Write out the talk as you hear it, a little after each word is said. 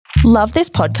Love this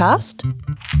podcast?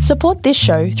 Support this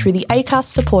show through the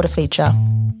Acast supporter feature.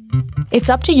 It's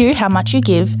up to you how much you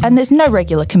give, and there's no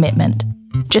regular commitment.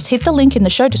 Just hit the link in the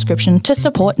show description to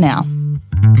support now.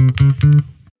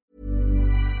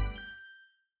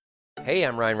 Hey,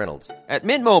 I'm Ryan Reynolds. At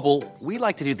Mint Mobile, we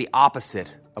like to do the opposite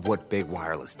of what Big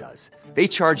Wireless does. They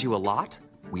charge you a lot,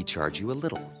 we charge you a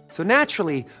little. So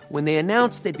naturally, when they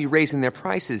announced they'd be raising their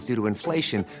prices due to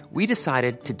inflation, we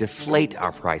decided to deflate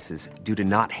our prices due to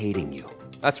not hating you.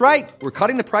 That's right. We're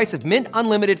cutting the price of Mint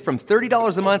Unlimited from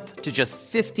 $30 a month to just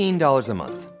 $15 a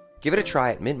month. Give it a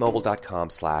try at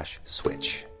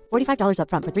mintmobile.com/switch. $45 up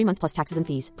front for 3 months plus taxes and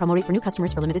fees. Promo rate for new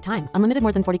customers for limited time. Unlimited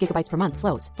more than 40 gigabytes per month.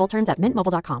 Slows full terms at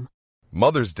mintmobile.com.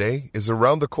 Mother's Day is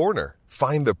around the corner.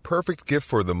 Find the perfect gift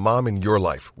for the mom in your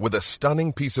life with a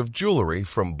stunning piece of jewelry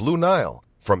from Blue Nile.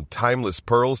 From timeless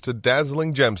pearls to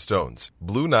dazzling gemstones,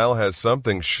 Blue Nile has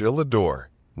something she'll adore.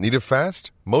 Need it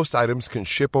fast? Most items can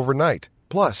ship overnight.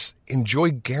 Plus,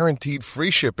 enjoy guaranteed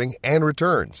free shipping and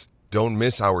returns. Don't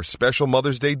miss our special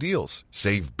Mother's Day deals.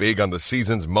 Save big on the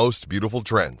season's most beautiful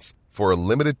trends. For a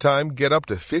limited time, get up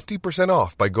to 50%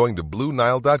 off by going to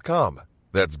BlueNile.com.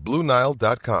 That's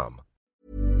BlueNile.com.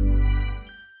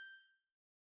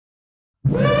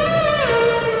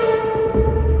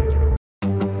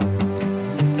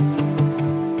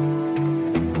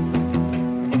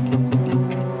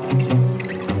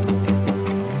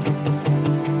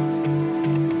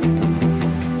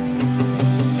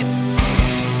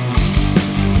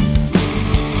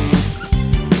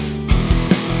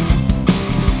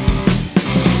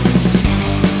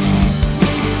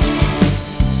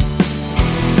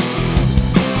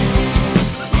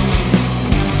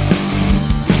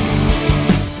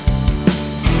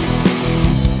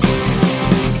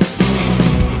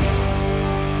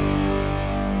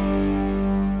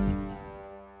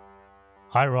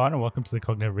 Hi, Ryan, and welcome to the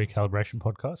Cognitive Recalibration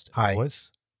Podcast. Hi.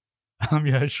 Boys. I'm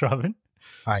your host, Shravan.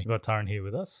 Hi. We've got Taran here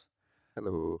with us.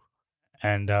 Hello.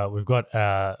 And we've got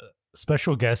a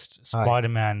special guest, Hi.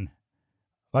 Spider-Man.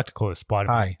 I like to call it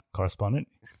Spider-Man Hi. correspondent.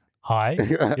 Hi,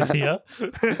 is here.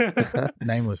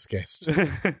 Nameless guest.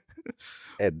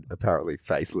 And apparently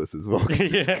faceless as well.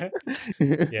 Yeah.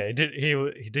 Yeah,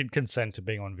 he did consent to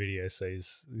being on video, so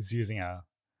he's using a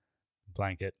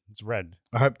blanket. It's red.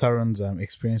 I hope Taran's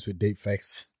experience with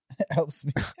deepfakes helps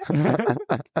me.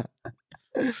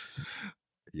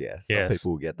 Yeah, some Yes.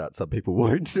 people will get that, some people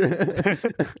won't.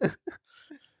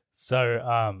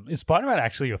 So, is Spider-Man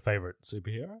actually your favorite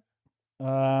superhero?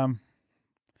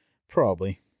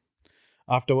 Probably.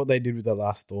 After what they did with the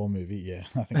last Thor movie, yeah,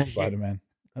 I think Spider-Man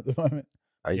at the moment.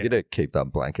 Are you going to keep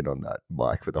that blanket on that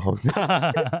mic for the whole thing?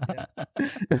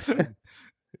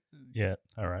 Yeah,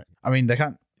 all right. I mean,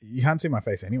 you can't see my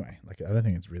face anyway. Like, I don't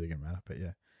think it's really gonna matter. But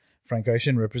yeah, Frank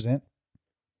Ocean represent.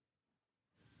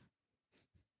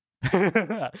 There's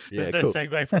Yeah, no cool.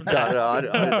 segue from No, that. I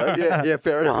don't know. Yeah,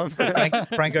 fair enough.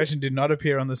 Frank Ocean did not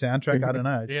appear on the soundtrack. I don't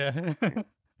know. Yeah.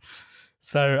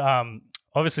 So,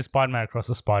 obviously, Spider-Man Across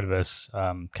the Spider-Verse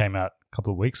came out a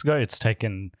couple of weeks ago. It's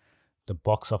taken the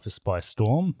box office by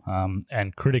storm,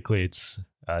 and critically, it's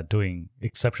doing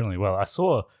exceptionally well. I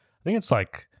think it's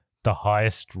like the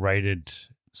highest rated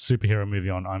superhero movie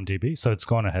on IMDb, so it's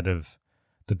gone ahead of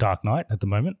The Dark Knight at the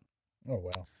moment.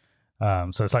 Oh wow.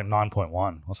 So it's like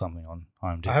 9.1 or something on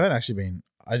IMDb.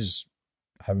 I just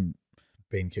haven't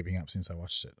been keeping up since I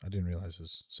watched it. I didn't realize it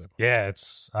was so popular. Yeah,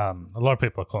 it's a lot of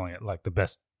people are calling it like the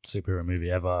best superhero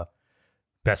movie ever,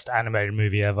 best animated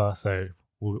movie ever. So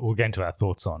we'll get into our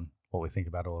thoughts on what we think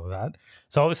about all of that.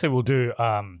 So obviously we'll do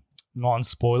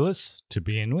non-spoilers to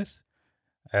begin with,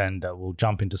 and we'll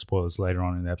jump into spoilers later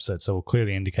on in the episode. So we'll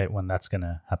clearly indicate when that's going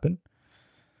to happen.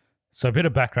 So a bit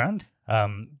of background.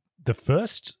 The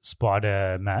first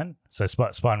Spider-Man, so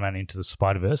Spider-Man Into the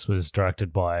Spider-Verse, was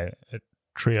directed by a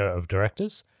trio of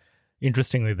directors.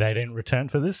 Interestingly, they didn't return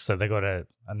for this, so they got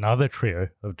another trio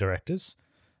of directors.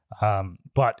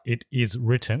 But it is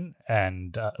written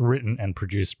and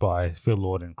produced by Phil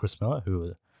Lord and Chris Miller, who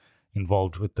were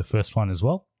involved with the first one as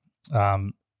well.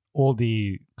 All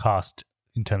the cast,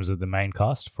 in terms of the main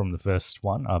cast from the first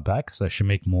one, are back. So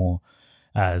Shamik Moore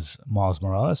as Miles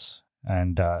Morales,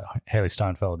 and Haley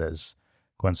Steinfeld as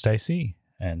Gwen Stacy,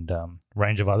 and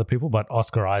range of other people. But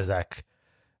Oscar Isaac,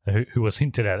 who was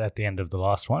hinted at the end of the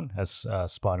last one as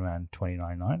Spider-Man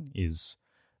 2099, is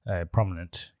a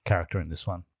prominent character in this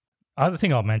one. Other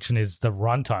thing I'll mention is the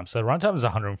runtime. So the runtime is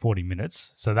 140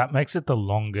 minutes. So that makes it the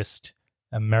longest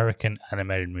American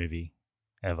animated movie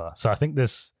ever. So I think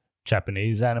there's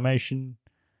Japanese animation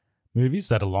movies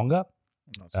that are longer.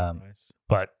 I'm not surprised.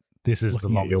 But this is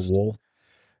Looking the at your longest. wall.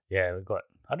 Yeah, we've got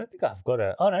I don't think I've got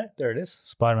a. Oh no, there it is.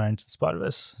 Spider-Man Into the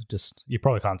Spider-Verse. Just you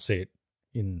probably can't see it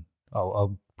in.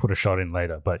 I'll put a shot in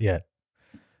later, but yeah,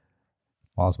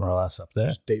 Miles Morales up there.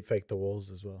 Just deep fake the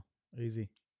walls as well. Easy.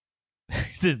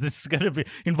 This is going to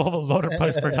involve a lot of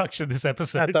post production. This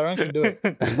episode. Tyrone can do it.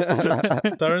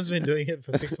 Tyrone's been doing it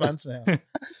for 6 months now.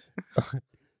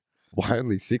 Why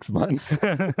only 6 months?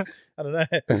 I don't know.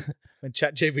 When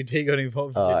ChatGPT got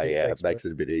involved. Oh, yeah, it makes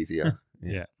it a bit easier.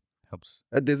 Yeah, helps.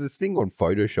 There's this thing on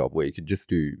Photoshop where you can just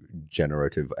do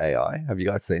generative AI. Have you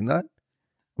guys seen that?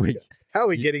 How are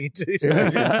we getting into this?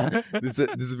 This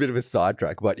is a bit of a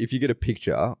sidetrack, but if you get a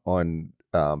picture on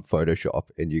Photoshop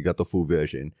and you got the full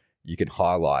version, you can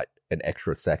highlight an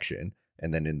extra section,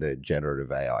 and then in the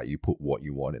generative AI, you put what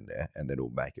you want in there, and then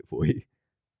it'll make it for you.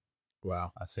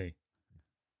 Wow. I see.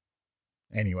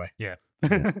 Anyway. Yeah.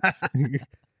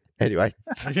 Anyway.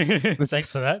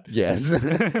 Thanks for that. Yes.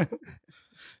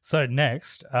 So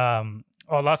next,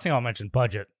 last thing I'll mention,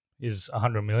 budget is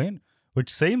 100 million,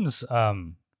 which seems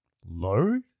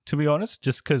low, to be honest,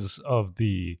 just because of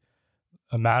the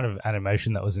amount of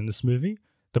animation that was in this movie.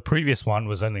 The previous one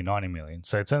was only 90 million,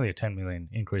 so it's only a 10 million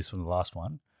increase from the last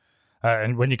one.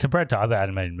 And when you compare it to other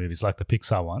animated movies like the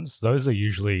Pixar ones, those are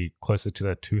usually closer to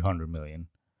the 200 million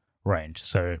range.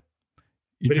 So,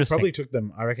 but it probably took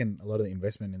them, I reckon, a lot of the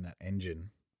investment in that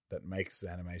engine that makes the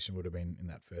animation would have been in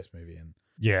that first movie. And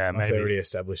yeah, once they already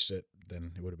established it,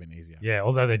 then it would have been easier. Yeah,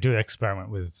 although they do experiment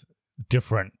with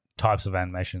different types of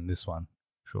animation in this one,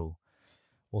 which we'll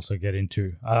also get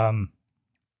into.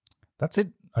 That's it,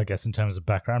 I guess, in terms of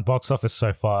background. Box office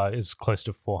so far is close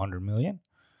to 400 million.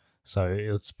 So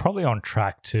it's probably on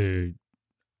track to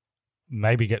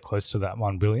maybe get close to that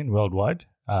 1 billion worldwide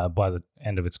by the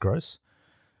end of its gross.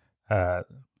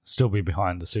 Still be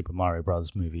behind the Super Mario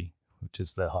Brothers movie, which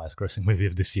is the highest grossing movie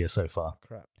of this year so far.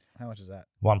 Crap. How much is that?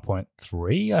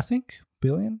 1.3, I think,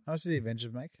 billion. How much did the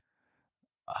Avengers make?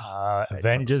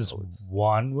 Avengers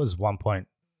 1 was 1.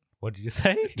 What did you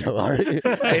say? Don't worry.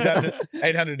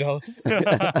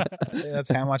 $800. That's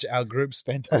how much our group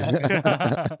spent on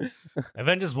it.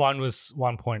 Avengers 1 was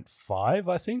 1.5,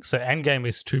 I think. So Endgame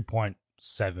is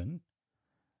 2.7.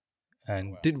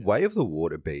 And did Way of the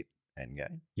Water beat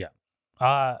Endgame? Yeah.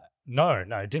 No,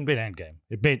 it didn't beat Endgame.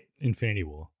 It beat Infinity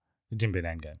War. It didn't beat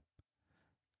Endgame.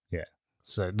 Yeah.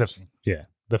 So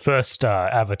the first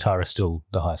Avatar is still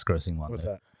the highest grossing one. What's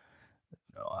though. that?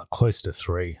 Close to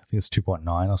 3. I think it's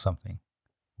 2.9 or something.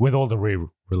 With all the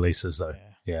re-releases though.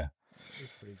 Yeah.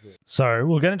 It's pretty good. So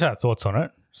we'll get into our thoughts on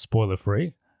it, spoiler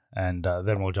free, and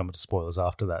then we'll jump into spoilers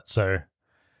after that. So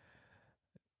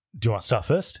do you want to start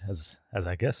first as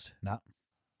our guest? No.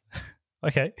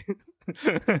 Okay.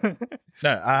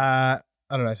 No, I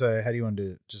don't know. So how do you want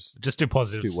to just do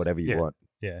positives? Do whatever you want.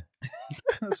 Yeah.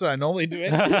 That's what I normally do.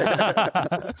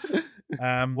 What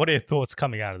are your thoughts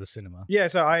coming out of the cinema? Yeah,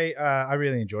 so I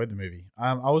really enjoyed the movie.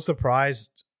 I was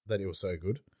surprised that it was so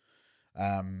good.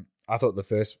 I thought the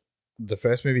first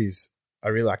movies, I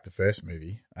really liked the first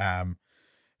movie.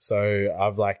 So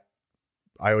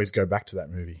I always go back to that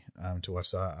movie to watch.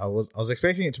 So I was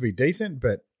expecting it to be decent,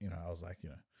 but I was like,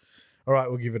 all right,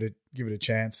 we'll give it a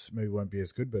chance. Maybe it won't be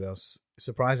as good, but I was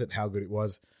surprised at how good it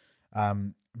was.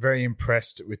 Very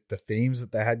impressed with the themes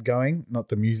that they had going, not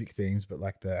the music themes, but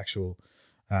like the actual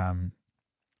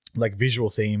visual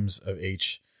themes of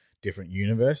each different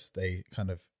universe. They kind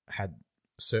of had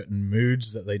certain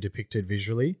moods that they depicted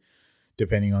visually,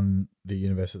 depending on the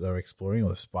universe that they were exploring, or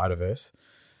the Spider-Verse.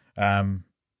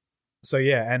 So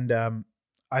yeah, and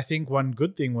I think one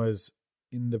good thing was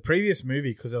in the previous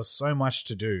movie, because there was so much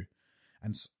to do,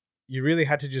 and you really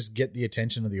had to just get the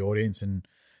attention of the audience and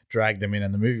drag them in,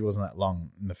 and the movie wasn't that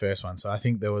long in the first one. So I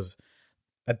think there was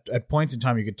at points in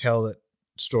time you could tell that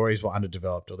stories were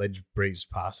underdeveloped, or they just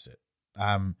breezed past it.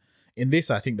 In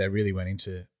this, I think they really went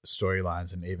into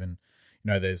storylines, and even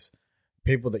there's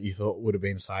people that you thought would have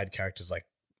been side characters like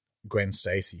Gwen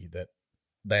Stacy that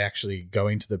they actually go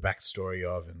into the backstory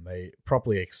of, and they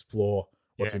properly explore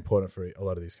what's important for a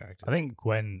lot of these characters. I think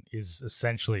Gwen is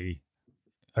essentially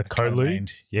a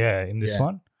co-lead, in this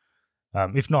one.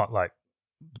 If not,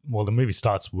 the movie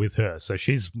starts with her, so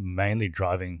she's mainly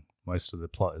driving most of the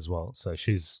plot as well. So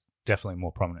she's definitely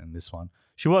more prominent in this one.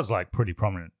 She was pretty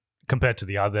prominent compared to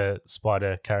the other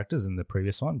Spider characters in the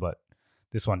previous one, but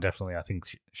this one definitely, I think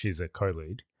she's a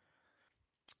co-lead.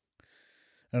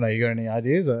 I don't know, you got any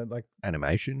ideas?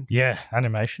 Animation? Yeah,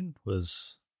 animation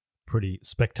was pretty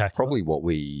spectacular. Probably what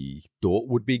we thought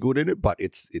would be good in it, but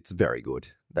it's very good.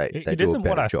 They do a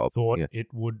better job. It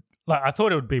would. I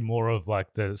thought it would be more of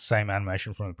the same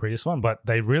animation from the previous one, but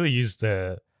they really used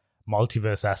the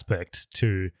multiverse aspect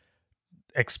to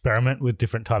experiment with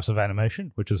different types of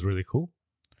animation, which is really cool.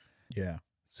 Yeah.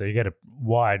 So you get a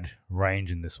wide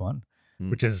range in this one,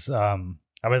 Mm. which is, I mean,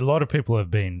 a lot of people have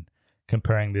been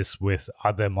comparing this with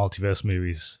other multiverse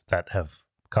movies that have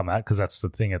come out, because that's the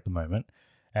thing at the moment.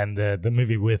 And the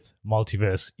movie with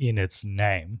multiverse in its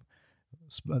name,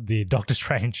 the Doctor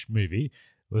Strange movie,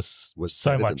 was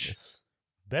so better than much this.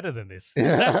 better than this.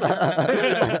 Yeah,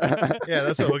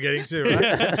 that's what we're getting to, right?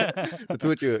 That's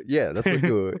what you're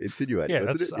insinuating. Yeah,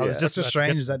 wasn't that's- it? I was Yeah. just- Doctor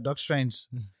Strange, that Doctor Strange,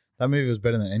 that movie was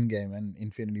better than Endgame and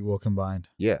Infinity War combined.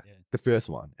 Yeah, the first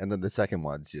one, and then the second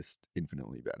one's just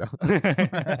infinitely better.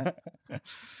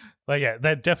 But yeah,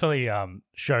 they definitely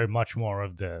show much more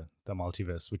of the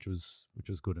multiverse, which was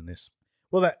good in this.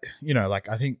 Well, that, like,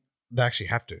 I think they actually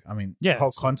have to. I mean, Yeah, the whole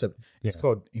it's- concept, it's yeah.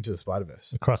 called Into the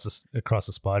Spider-Verse. across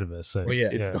the Spider-Verse. So Well, yeah.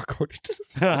 It's not called into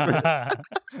the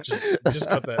Just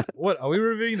got that. What, are we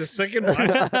reviewing the second one?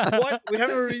 What? We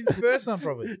haven't reviewed the first one,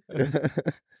 probably.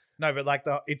 No, but like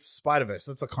it's Spider-Verse.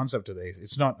 That's the concept of these.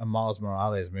 It's not a Miles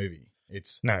Morales movie.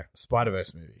 It's no, a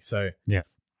Spider-Verse movie. So yeah,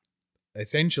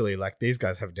 essentially, like, these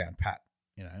guys have down pat,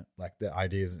 like the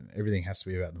ideas and everything has to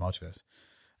be about the multiverse.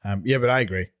 Yeah, but I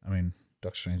agree. I mean,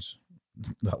 Doctor Strange,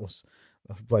 that was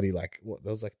bloody, like, what,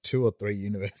 there was like 2 or 3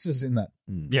 universes in that.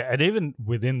 yeah, and even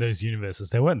within those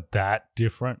universes, they weren't that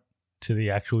different to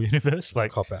the actual universe. It's a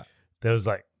Like cop out. there was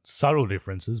like subtle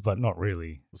differences, but not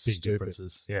really big Stupid.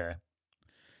 differences. Yeah,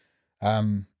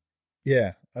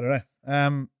 Yeah, I don't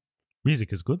know.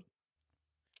 music is good.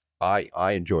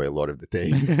 I enjoy a lot of the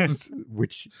themes,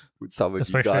 which some of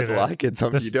Especially you guys the- like and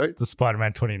some of you don't. The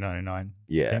Spider-Man 2099.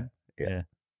 Yeah, thing. yeah. Yeah.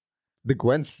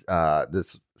 The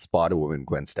Spider-Woman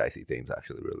Gwen Stacy theme's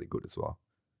actually really good as well.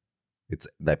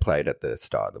 They played at the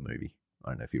start of the movie.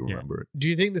 I don't know if you Yeah. remember it. Do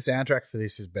you think the soundtrack for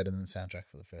this is better than the soundtrack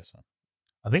for the first one?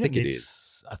 I think think it it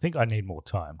needs. I think I need more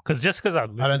time because I I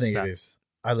don't think it is.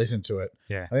 I listened to it.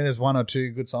 Yeah, I think there's 1 or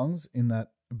 2 good songs in that,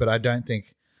 but I don't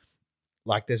think,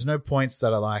 like, there's no points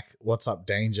that are like "What's Up,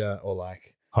 Danger" or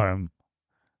like, Home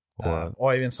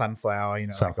or even "Sunflower." Like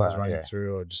I Sunflower, was running yeah.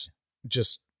 through, or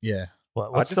just yeah. What, I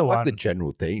what's just the like one? the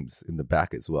general themes in the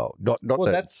back as well. Not Well,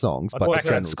 the that's- songs, I but thought the that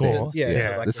general score. themes. Yeah, Yeah.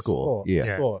 so like the score. Yeah.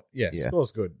 score. Yeah, Yeah.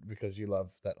 score's good because you love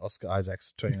that Oscar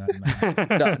Isaac's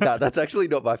 2099. no, that's actually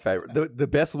not my favorite. The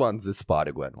best one's the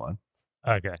Spider-Gwen one.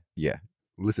 Okay. Yeah.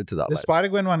 Listen to that The later.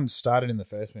 Spider-Gwen one started in the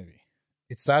first movie.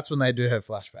 It starts when they do her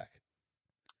flashback.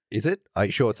 Is it? Are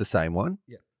you sure it's the same one?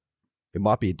 Yeah. It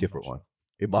might be a different Not one.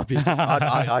 It might be.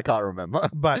 I can't remember.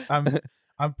 But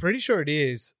I'm pretty sure it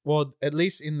is. Well, at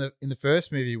least in the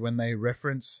first movie, when they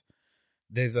reference,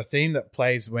 there's a theme that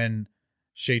plays when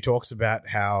she talks about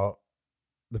how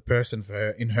the person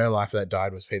in her life that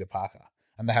died was Peter Parker,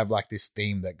 and they have like this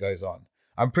theme that goes on.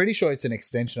 I'm pretty sure it's an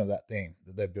extension of that theme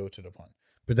that they built it upon.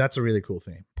 But that's a really cool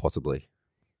theme. Possibly.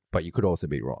 But you could also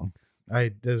be wrong.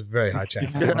 There's a very high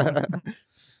chance.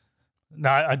 No,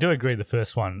 I do agree. The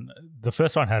first one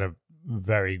had a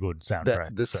very good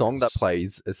soundtrack. The So song that it's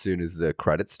plays as soon as the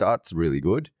credit starts, really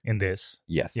good. in this,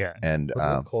 Yes. Yeah. And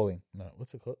What's it calling? No,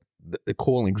 what's it called? the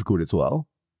calling's good as well.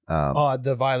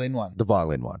 The violin one. The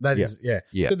violin one. That yeah. is, yeah.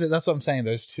 Yeah. Good, that's what I'm saying.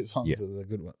 Those 2 songs Yeah. are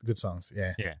the good songs.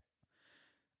 Yeah. yeah,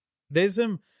 There's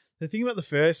the thing about the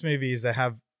first movie is a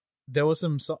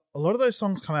lot of those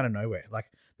songs come out of nowhere. Like,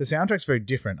 the soundtrack's very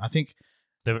different. I think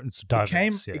it's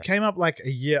diverse. it came up like a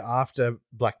year after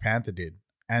Black Panther did.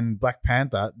 And Black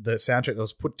Panther, the soundtrack that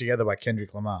was put together by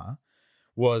Kendrick Lamar,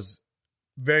 was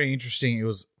very interesting. It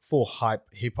was full hype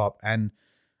hip hop, and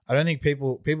I don't think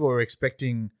people were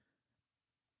expecting,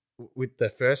 with the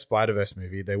first Spider-Verse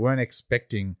movie, they weren't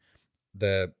expecting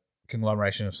the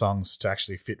conglomeration of songs to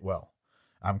actually fit well.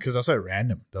 Because they're so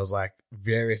random. There was like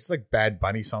various, like, Bad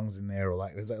Bunny songs in there, or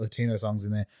like there's like Latino songs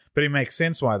in there, but it makes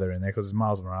sense why they're in there because it's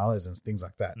Miles Morales and things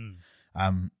like that.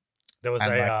 There was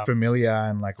And a like Familiar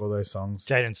and like all those songs.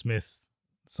 Jaden Smith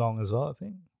song as well. I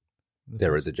think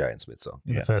There is a Jay and Smith song.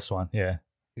 in the first one. Yeah,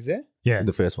 Is there? yeah. In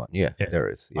the first one. Yeah, Yeah. there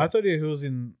is. Yeah. I thought he was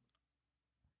in.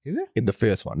 Is there? In the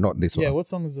first one, not this one. Yeah. What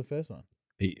song is the first one?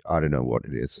 I don't know what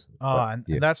it is. Oh, but, and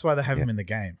yeah. that's why they have him Yeah. in the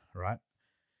game, right?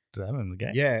 Does that happen in the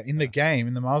game? Yeah, in the game,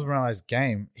 in the Miles Morales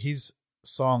game, his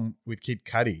song with Kid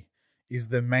Cudi is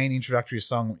the main introductory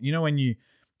song. You know when you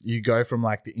go from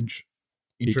like the does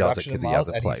it introduction 'cause to he Miles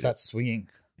hasn't and he played it. starts swinging.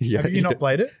 Yeah, Have you not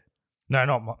played it? No.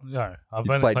 I've He's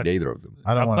only played neither of them.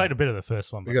 I don't I've want played a bit of the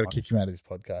first one. We but got to kick him out of this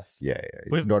podcast. Yeah,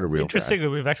 he's We've- not a real fan. Interestingly,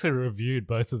 we've actually reviewed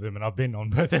both of them, and I've been on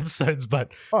both episodes.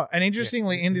 But Oh, and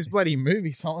interestingly, in this bloody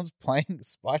movie, someone's playing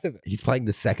Spider-Man. He's playing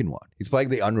the second one. He's playing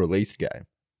the unreleased game,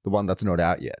 the one that's not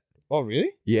out yet. Oh,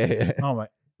 really? Yeah. Oh my,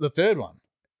 the third one.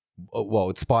 Well,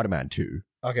 it's Spider-Man 2.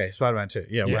 Okay, Spider-Man 2.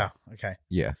 Yeah, Yeah. wow. Okay.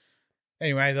 Yeah.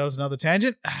 Anyway, that was another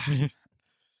tangent.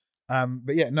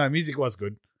 But yeah, no, music was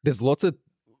good. There's lots of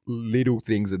little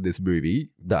things in this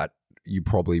movie that you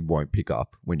probably won't pick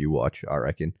up when you watch, I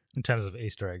reckon. In terms of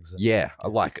Easter eggs. Yeah,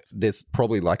 like there's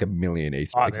probably like a million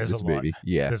Easter eggs in there's this a lot. movie.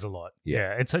 Yeah. There's a lot.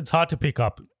 Yeah. Yeah. It's hard to pick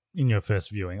up in your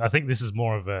first viewing. I think this is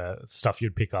more of a stuff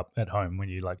you'd pick up at home when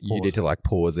you like pause. You need to like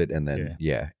pause it and then,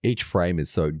 each frame is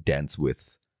so dense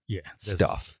with there's-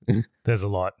 stuff. There's a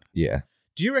lot. Yeah.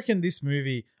 Do you reckon this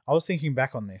movie? I was thinking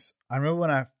back on this. I remember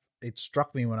when it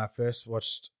struck me when I first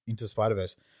watched Into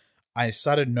Spider-Verse. I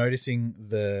started noticing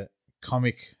the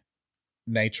comic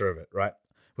nature of it, right?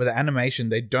 With the animation,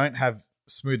 they don't have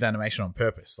smooth animation on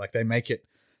purpose. Like they make it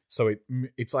so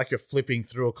it's like you're flipping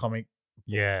through a comic,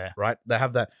 Yeah. right? They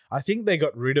have that. I think they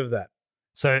got rid of that.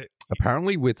 So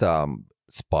Apparently with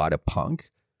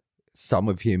Spider-Punk, some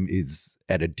of him is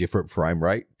at a different frame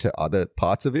rate to other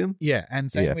parts of him. Yeah,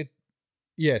 and same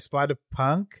with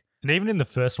Spider-Punk. and even in the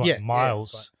first one, Yeah,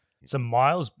 Miles. So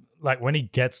Miles, like when he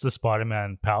gets the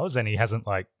Spider-Man powers and he hasn't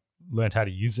like learned how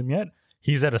to use them yet,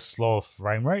 he's at a slower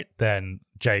frame rate than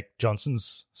Jake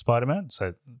Johnson's Spider-Man.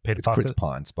 So Peter It's Parker. Chris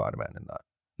Pine Spider-Man in that.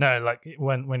 No, like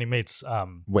when he meets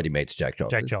When he meets Jack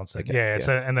Johnson. Jack Johnson. Okay, yeah.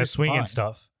 So and they're Chris swinging Pine.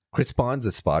 stuff. Chris Pine's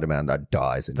a Spider-Man that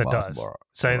dies in That Miles dies. Morales.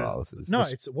 So- Morales. No,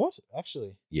 it's what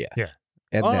actually? Yeah. Yeah.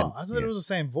 And I then, thought it was the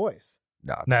same voice.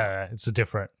 No, No, it's a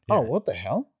different. Oh, yeah. what the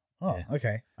hell? Oh, Yeah.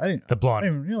 okay. I didn't. The blonde. I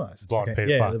didn't even realize. Blonde Okay.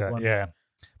 Peter the Parker. blonde. Yeah.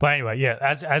 But anyway, yeah,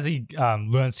 as he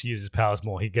learns to use his powers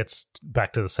more, he gets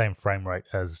back to the same frame rate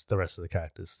as the rest of the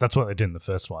characters. That's what they did in the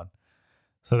first one.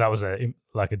 So that was a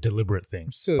deliberate thing.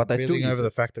 I'm still But they still reeling use over it.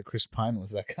 the fact that Chris Pine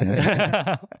was that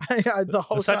guy. The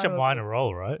whole It's such a time- minor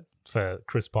role, right, for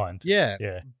Chris Pine? Yeah.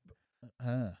 Yeah.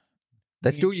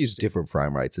 they still use Interesting. different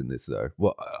frame rates in this though.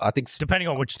 Well, I think Depending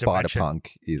on which dimension.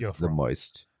 Spider-Punk is you're the from.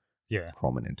 most Yeah.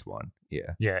 prominent one.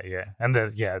 Yeah. Yeah. And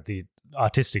the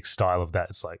artistic style of that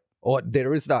is like, Or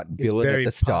there is that villain at very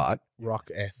the start. Rock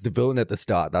S. The villain at the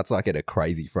start, that's like at a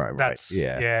crazy frame rate. that's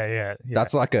yeah.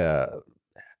 That's like a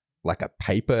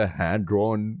paper hand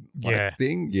drawn Yeah.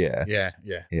 thing. Yeah.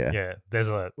 Yeah. There's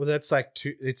a Well, that's like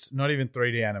it's not even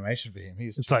 3D animation for him.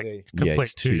 He's it's 2D. like complete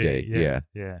it's 2D. 2D,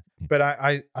 Yeah. But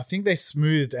I think they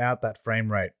smoothed out that frame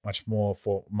rate much more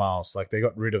for Miles. Like they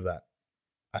got rid of that,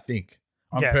 I think,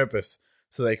 on Yeah. purpose,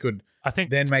 so they could I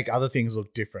think then make other things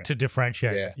look different. to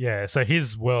differentiate. Yeah. So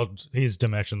his his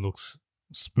dimension looks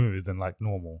smooth and like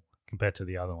normal compared to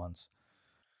the other ones.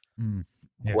 Mm.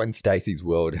 Yeah. Gwen Stacy's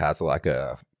world has like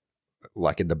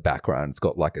in the background, it's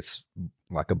got like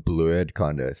a blurred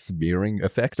kind of smearing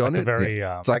effect on like it. a very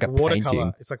It's like a watercolor.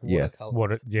 painting. It's like Yeah.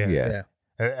 watercolor. yeah.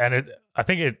 Yeah. And I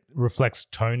think it reflects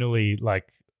tonally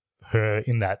like her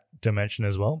in that dimension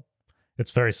as well.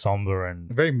 It's very somber and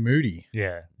Very moody.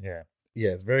 yeah.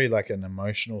 Yeah, it's very like an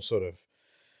emotional sort of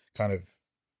kind of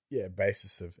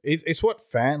basis of it's what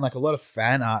a lot of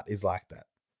fan art is like that,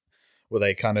 where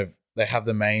they have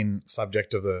the main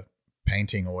subject of the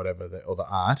painting or whatever or the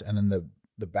art, and then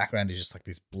the background is just like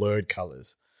these blurred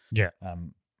colors. Yeah.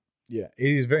 It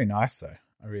is very nice though.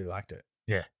 I really liked it.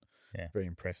 Yeah. Very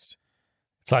impressed.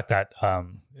 It's like that.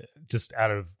 Just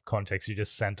out of context, you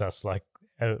just sent us like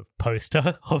a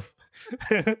poster of.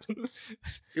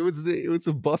 It was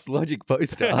a Boss Logic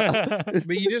poster.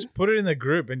 But you just put it in the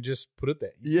group and just put it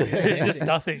there. Yeah. just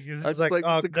nothing. You I just- was like, like,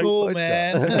 oh, it's a great cool, poster.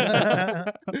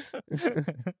 man.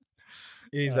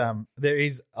 There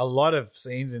is a lot of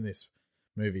scenes in this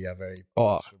movie are very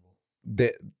Oh. pleasurable.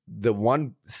 The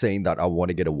one scene that I want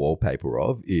to get a wallpaper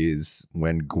of is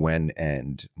when Gwen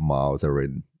and Miles are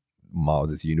in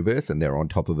Miles's universe and they're on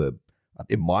top of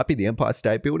it might be the Empire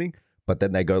State Building, but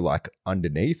then they go like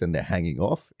underneath and they're hanging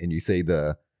off, and you see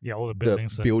the all the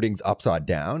buildings. the buildings upside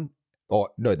down. Or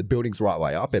no, the building's right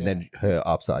way up, and then her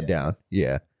upside down.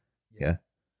 Yeah.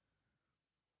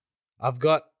 I've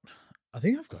got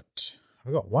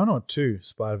one or two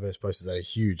Spider-Verse posters that are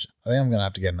huge. I think I'm gonna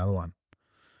have to get another one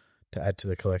to add to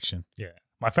the collection. Yeah.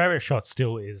 My favorite shot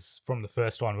still is from the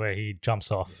first one where he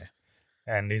jumps off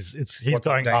and he's What's Up,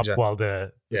 going up Danger? while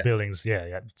the Yeah. buildings.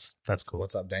 That's cool.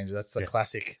 What's up, Danger? That's the Yeah.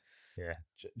 classic. Yeah.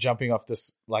 Jumping off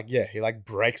this, he like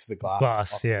breaks the glass.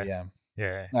 Glass, off yeah. The,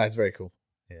 Yeah. no, it's very cool.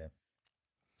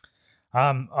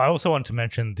 I also want to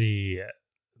mention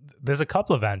there's a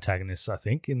couple of antagonists, I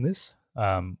think, in this.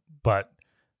 But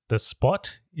the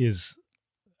Spot is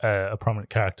a prominent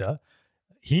character.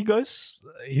 He's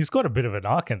got a bit of an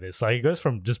arc in this. Like he goes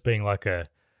from just being like a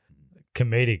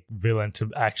comedic villain to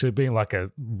actually being like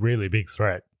a really big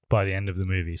threat by the end of the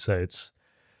movie. So it's,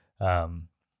 and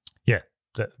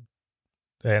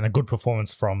a good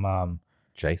performance from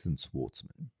Jason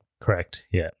Schwartzman. correct.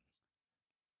 Yeah.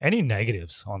 Any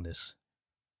negatives on this?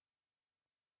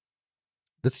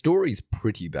 The story's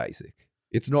pretty basic.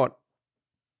 It's not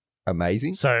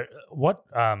amazing, So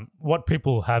what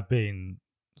people have been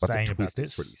but the saying about twist is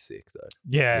this? pretty sick though.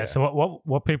 Yeah. Yeah. So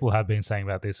what people have been saying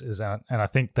about this is, and I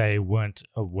think they weren't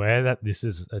aware that this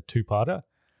is a two-parter.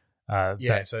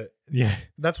 So Yeah.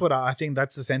 that's what I think.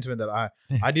 That's the sentiment that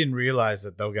I didn't realize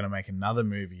that they were going to make another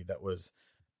movie that was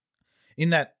in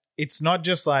that. It's not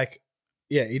just like,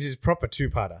 yeah, it is proper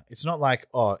two-parter. It's not like,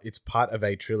 oh, it's part of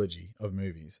a trilogy of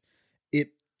movies.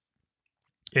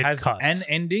 It has cuts. an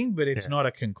ending, but it's Yeah. not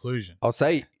a conclusion. I'll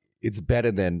say it's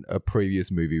better than a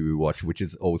previous movie we watched, which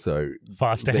is also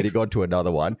Fast X. letting on to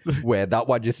another one where that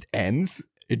one just ends.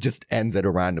 It just ends at a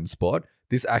random spot.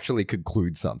 This actually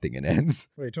concludes something and ends.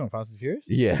 What are you talking about, Fast and Furious?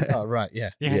 Yeah. Oh, right,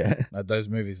 yeah. Yeah. No, those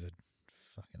movies are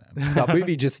fucking That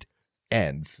movie just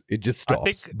ends. It just I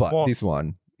stops. think But more- this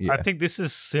one, yeah. I think this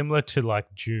is similar to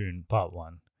like June Part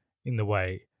 1 in the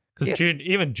way, because Yeah.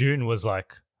 June was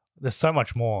like, there's so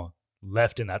much more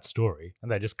left in that story,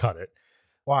 and they just cut it.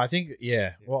 Well, I think,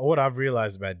 yeah. Well, what I've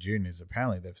realized about June is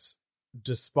apparently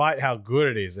despite how good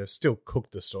it is, they've still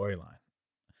cooked the storyline.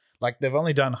 Like they've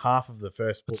only done half of the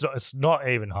first book. It's not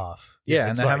even half. Yeah,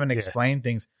 and It's they like- haven't yeah. explained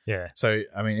things. Yeah. So,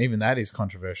 I mean, even that is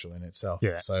controversial in itself.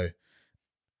 Yeah. So,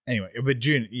 anyway, but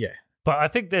June, yeah. But I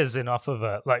think there's enough of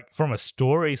a, like, from a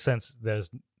story sense,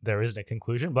 there isn't a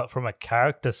conclusion, but from a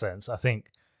character sense, I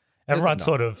think everyone enough.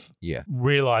 sort of Yeah.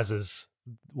 realizes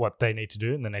what they need to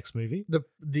do in the next movie.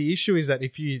 The issue is that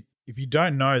if you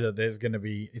don't know that it's going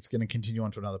to continue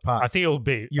on to another part, I think it'll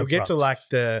be you'll get to abrupt. like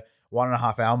the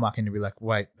 1.5 hour mark and you'll be like,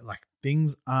 wait, like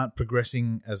things aren't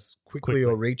progressing as quickly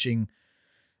or reaching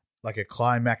like a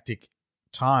climactic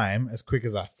time as quick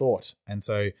as I thought. And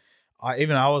so I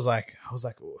was like,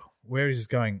 where is this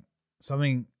going?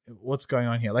 What's going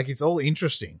on here? Like, it's all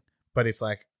interesting, but it's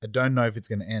like, I don't know if it's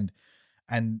going to end.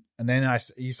 And then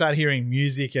you start hearing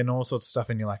music and all sorts of stuff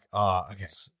and you're like, oh, okay.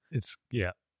 It's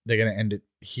yeah. They're going to end it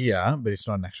here, but it's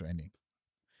not an actual ending.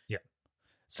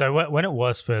 So when it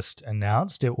was first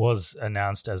announced, it was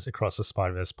announced as Across the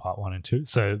Spider-Verse Part 1 and 2.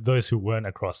 So those who weren't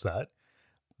across that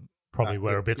probably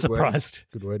were a bit Good wording. surprised.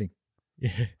 Good wording.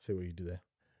 Yeah. See what you do there.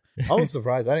 I was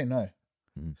surprised. I didn't know.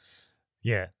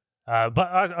 Yeah. But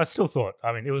I still thought,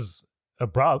 I mean, it was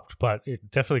abrupt, but it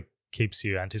definitely keeps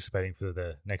you anticipating for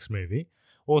the next movie.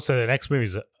 Also, the next movie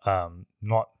is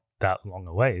not that long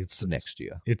away. It's Next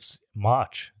year. It's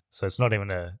March, so it's not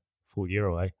even a full year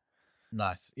away.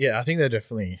 Nice. Yeah, I think they're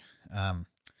definitely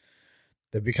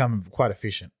they've become quite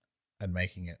efficient at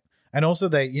making it. And also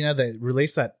they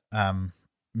released that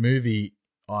movie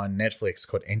on Netflix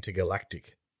called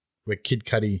Intergalactic, where Kid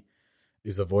Cudi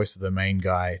is the voice of the main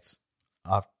guy.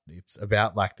 It's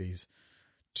about like these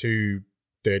two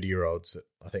 30-year-olds that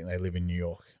I think they live in New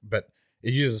York, but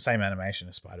it uses the same animation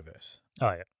as Spider-Verse.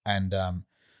 Oh, yeah. And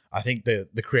I think the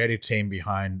creative team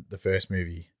behind the first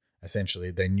movie,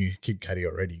 essentially, they knew Kid Cudi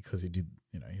already because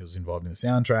he was involved in the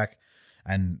soundtrack,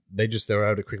 and they were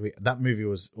able to quickly. That movie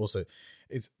was also,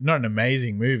 it's not an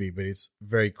amazing movie, but it's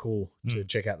very cool to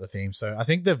check out the theme. So I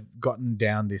think they've gotten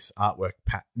down this artwork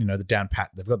pat, the down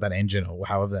pat. They've got that engine or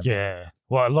however. Yeah.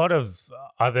 Well, a lot of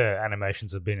other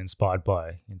animations have been inspired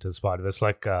by Into the Spider-Verse.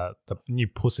 Like the new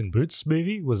Puss in Boots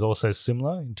movie was also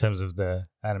similar in terms of the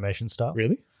animation style.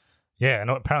 Really? Yeah, and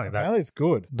apparently it's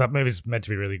good. that movie's meant to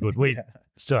be really good. We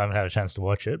still haven't had a chance to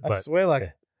watch it, I but swear, like,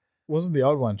 yeah. wasn't the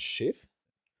old one shit?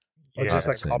 Or Yeah, just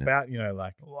I like haven't seen cop it. out,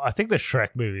 like. Well, I think the Shrek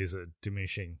movies are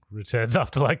diminishing returns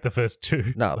after like the first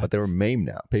two. No, but they're a meme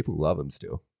now. People love them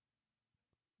still.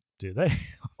 Do they?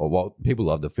 Or well, people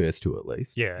love the first two at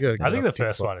least. Yeah, You gotta get I think off the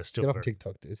first TikTok. one is still. Get off very-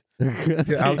 TikTok, dude.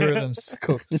 Your algorithm's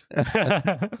cooked.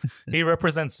 He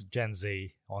represents Gen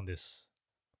Z on this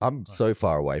I'm so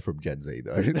far away from Gen Z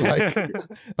though. Like,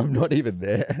 I'm not even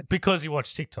there. because you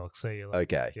watch TikTok. So you're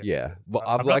like, Okay, yeah. But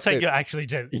I'm I'm not like saying the- you're actually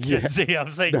Gen Yeah. Z. I'm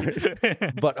saying,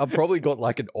 but I've probably got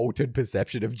like an altered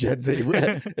perception of Gen Z.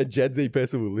 Where a Gen Z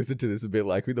person will listen to this and be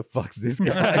like, "Who the fuck's this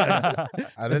guy?"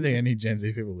 I don't think any Gen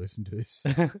Z people listen to this.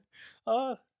 Do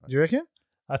Uh, you reckon?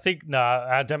 I think our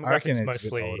I reckon demographics it's a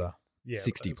mostly bit older. yeah,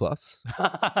 60 plus.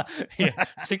 yeah,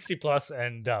 60 plus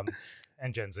and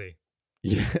Gen Z.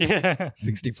 Yeah. Yeah.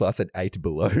 60 plus and 8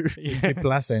 below. 50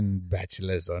 plus and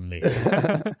bachelors only.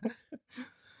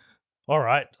 All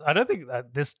right. I don't think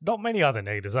that there's not many other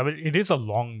negatives. I mean, it is a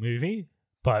long movie,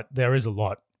 but there is a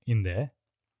lot in there.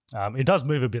 It does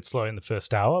move a bit slow in the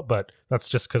first hour, but that's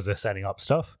just because they're setting up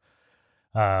stuff.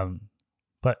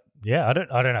 But yeah, I don't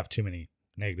have too many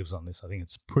negatives on this. I think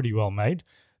it's pretty well made.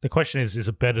 The question is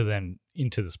it better than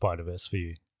Into the Spider-Verse for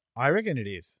you? I reckon it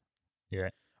is. Yeah.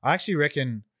 I actually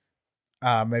reckon,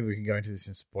 maybe we can go into this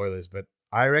in spoilers, but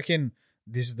I reckon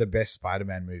this is the best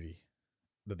Spider-Man movie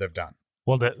that they've done.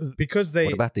 Well, Because they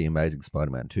What about the Amazing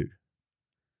Spider-Man 2?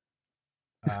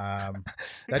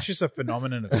 that's just a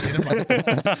phenomenon of cinema.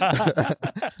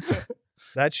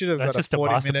 That should have That's got a just a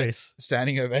 40-minute masterpiece.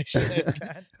 standing ovation.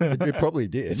 It probably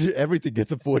did. Everything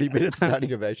gets a 40-minute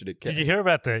standing ovation at Cannes. Did you hear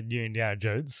about the new Indiana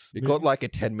Jones? It got like a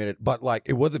 10-minute, but like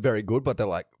it wasn't very good. But they're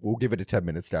like, we'll give it a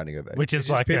 10-minute standing ovation. Which is It's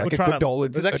just like people like a trying to,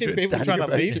 condolence there's actually people standing trying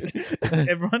to leave. ovation.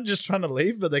 Everyone just trying to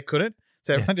leave, but they couldn't.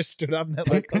 So everyone just stood up and they're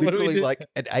like, Like what do we literally, do? like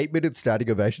an 8-minute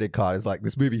standing ovation at Cannes is like,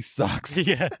 this movie sucks.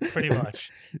 yeah, pretty much.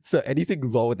 So anything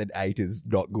lower than 8 is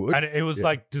not good. And it was Yeah.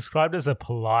 like described as a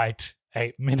polite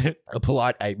 8-minute. A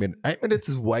polite 8 minute. 8 minutes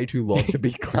is way too long to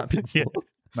be clapping for. Yeah.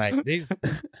 Mate,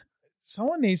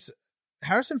 someone needs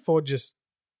Harrison Ford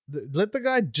let the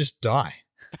guy just die.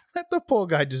 Let the poor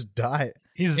guy just die.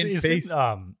 He's In peace.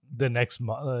 in the next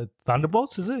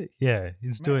Thunderbolts, is it? Yeah,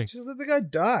 he's Mate, doing. just let the guy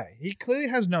die. He clearly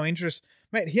has no interest.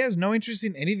 Mate, he has no interest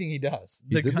in anything he does.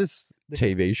 He's in this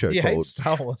TV show He called hates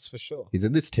Star Wars for sure. He's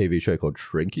in this TV show called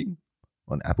Shrinking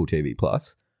on Apple TV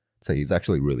Plus. So he's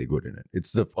actually really good in it.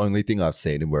 It's the only thing I've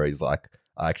seen him where he's like,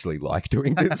 I actually like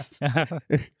doing this.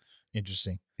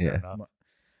 Interesting. Yeah.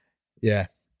 Yeah.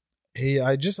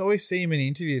 I just always see him in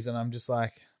interviews and I'm just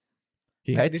like,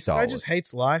 He mate, hates this Star guy Wars. just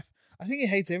hates life. I think he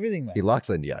hates everything, mate. He likes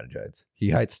Indiana Jones. He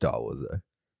hates Star Wars though.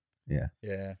 Yeah.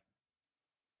 Yeah.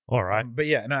 All right. But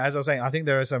yeah, no, as I was saying, I think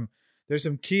there's some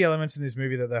key elements in this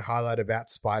movie that they highlight about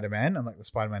Spider-Man and like the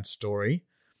Spider-Man story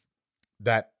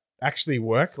that actually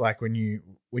work. Like when you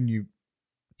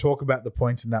talk about the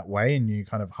points in that way and you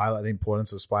kind of highlight the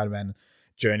importance of Spider-Man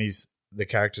journeys the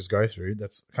characters go through,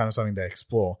 that's kind of something they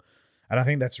explore. And I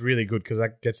think that's really good because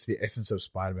that gets to the essence of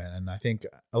Spider-Man. And I think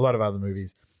a lot of other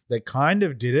movies, they kind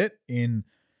of did it in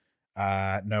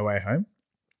No Way Home,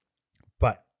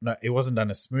 but no, it wasn't done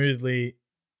as smoothly.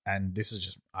 And this is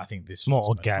just, I think this More was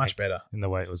organic much better. in the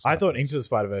way it was. I thought Into the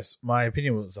Spider-Verse, my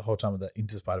opinion was the whole time that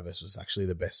Into the Spider-Verse was actually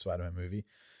the best Spider-Man movie.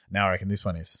 Now I reckon this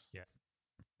one is. Yeah.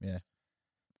 Yeah.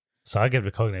 So I gave it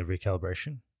a cognitive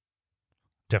recalibration.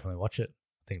 Definitely watch it.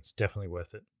 I think it's definitely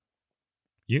worth it.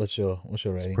 You? What's your It's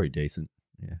rating? pretty decent.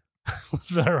 Yeah. Is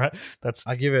that right? That's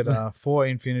I give it 4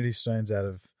 Infinity Stones out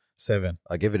of 7.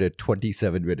 I give it a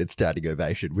 27-minute standing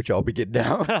ovation, which I'll begin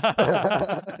now.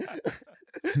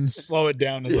 Slow it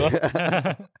down as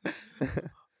well.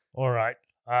 all right.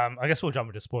 I guess we'll jump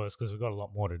into spoilers because we've got a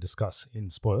lot more to discuss in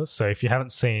spoilers. So if you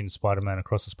haven't seen Spider-Man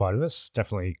Across the Spider-Verse,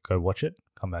 definitely go watch it.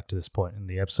 Come back to this point in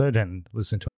the episode and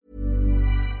listen to it.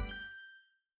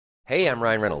 Hey, I'm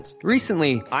Ryan Reynolds.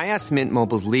 Recently, I asked Mint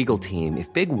Mobile's legal team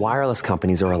if big wireless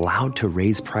companies are allowed to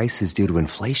raise prices due to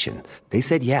inflation. They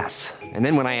said yes. And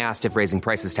then when I asked if raising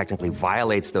prices technically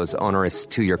violates those onerous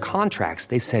 2-year contracts,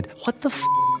 they said, "What the f***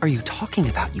 are you talking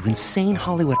about, you insane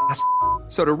Hollywood ass?"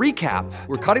 So to recap,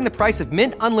 we're cutting the price of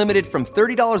Mint Unlimited from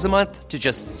 $30 a month to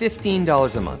just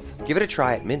 $15 a month. Give it a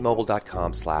try at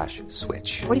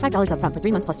mintmobile.com/switch. $45 up front for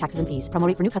 3 months plus taxes and fees. Promo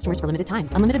rate for new customers for limited time.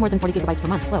 Unlimited more than 40 gigabytes per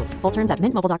month. Slows full terms at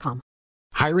mintmobile.com.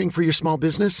 Hiring for your small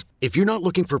business? If you're not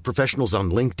looking for professionals on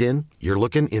LinkedIn, you're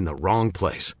looking in the wrong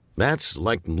place. That's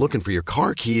like looking for your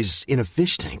car keys in a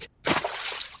fish tank.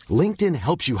 LinkedIn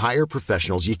helps you hire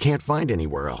professionals you can't find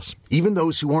anywhere else, even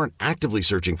those who aren't actively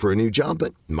searching for a new job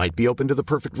but might be open to the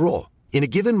perfect role. In a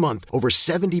given month, over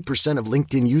 70% of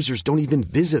LinkedIn users don't even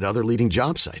visit other leading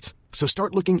job sites. So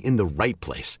start looking in the right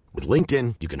place. With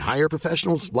LinkedIn, you can hire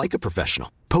professionals like a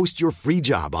professional. Post your free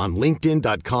job on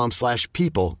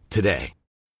linkedin.com/people today.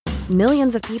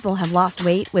 Millions of people have lost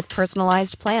weight with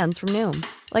personalized plans from Noom.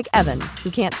 Like Evan, who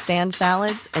can't stand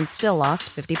salads and still lost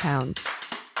 50 pounds.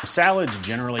 Salads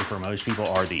generally for most people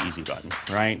are the easy button,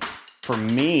 right? For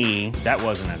me, that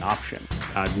wasn't an option.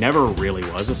 I never really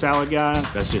was a salad guy.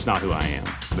 That's just not who I am.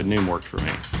 But Noom worked for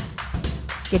me.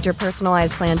 Get your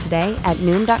personalized plan today at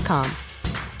Noom.com.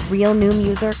 Real Noom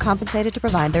user compensated to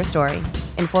provide their story.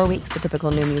 In 4 weeks, the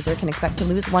typical Noom user can expect to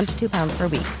lose 1 to 2 pounds per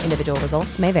week. Individual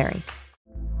results may vary.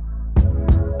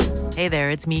 Hey there,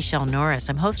 it's Michelle Norris.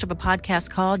 I'm host of a podcast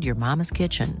called Your Mama's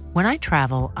Kitchen. When I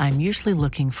travel, I'm usually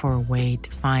looking for a way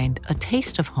to find a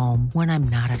taste of home when I'm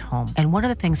not at home. And one of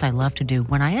the things I love to do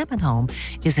when I am at home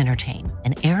is entertain.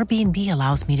 And Airbnb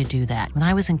allows me to do that. When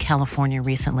I was in California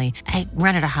recently, I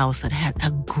rented a house that had a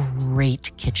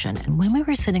great kitchen. And when we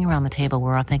were sitting around the table, we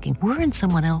were all thinking, we're in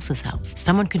someone else's house.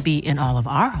 Someone could be in all of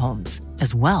our homes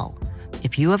as well.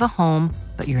 If you have a home,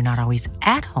 but you're not always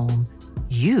at home,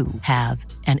 you have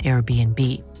an Airbnb.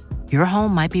 Your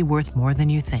home might be worth more than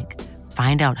you think.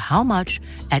 Find out how much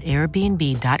at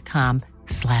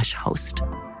airbnb.com/host.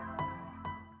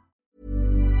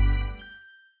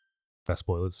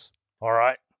 Spoilers. All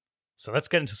right. So let's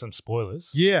get into some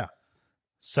spoilers. Yeah.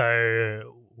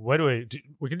 So where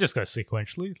we can just go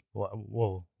sequentially.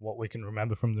 What we can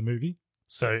remember from the movie.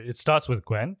 So it starts with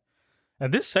Gwen,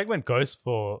 and this segment goes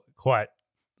for quite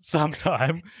some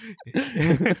time.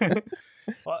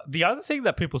 The other thing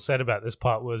that people said about this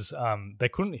part was they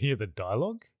couldn't hear the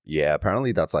dialogue. Yeah,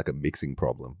 apparently that's like a mixing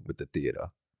problem with the theater,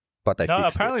 but they No,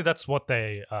 fixed apparently it. that's what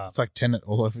they. It's like Tenet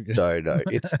all over again. No,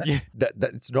 it's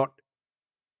it's not.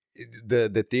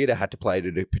 The theater had to play it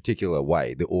in a particular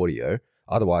way, the audio.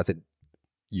 Otherwise,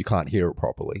 you can't hear it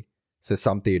properly. So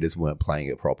some theaters weren't playing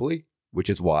it properly, which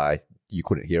is why you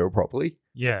couldn't hear it properly.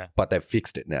 Yeah. But they've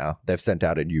fixed it now. They've sent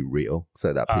out a new reel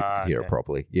so that people can hear it okay.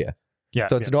 properly. Yeah. Yeah.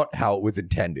 So it's not how it was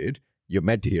intended. You're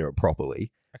meant to hear it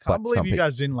properly. I can't but believe some you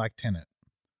guys didn't like Tenet.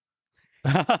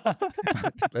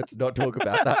 Let's not talk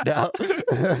about that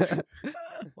now.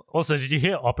 Also, did you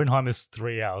hear Oppenheimer's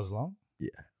 3 hours long? Yeah.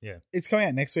 Yeah. It's coming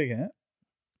out next week, isn't it?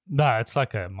 No, it's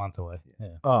like a month away.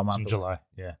 Yeah. Oh, a It's month in away. July.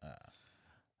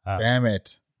 Yeah. Damn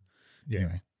it. Yeah.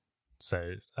 Anyway.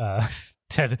 So,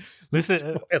 Tenet,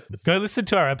 go listen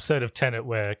to our episode of Tenet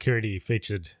where Kiriti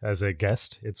featured as a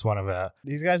guest. It's one of our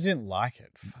These guys didn't like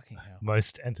it. Fucking hell.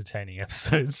 most entertaining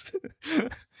episodes.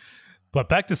 But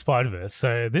back to Spider-Verse.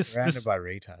 So Surrounded by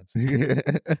retards.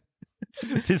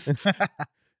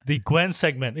 the Gwen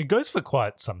segment, it goes for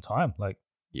quite some time. Like,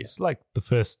 it's like the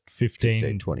first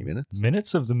 15 20 minutes.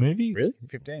 minutes of the movie. Really?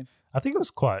 15? I think it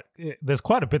was there's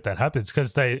quite a bit that happens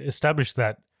because they established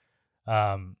that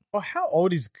Oh, how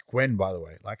old is Gwen, by the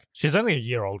way? Like, she's only a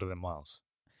year older than Miles.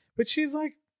 but she's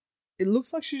like, it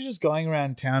looks like she's just going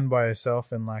around town by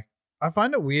herself, and like, I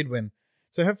find it weird when,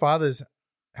 so her father's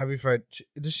happy for her.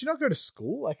 Does she not go to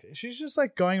school? Like, she's just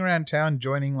like going around town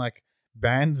joining like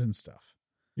bands and stuff.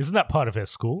 Isn't that part of her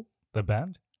school, the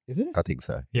band? Is it? I think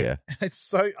so. Yeah.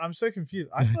 Yeah. I'm so confused.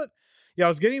 I thought, I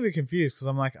was getting a bit confused because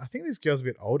I'm like, I think this girl's a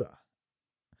bit older.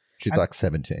 She's And- like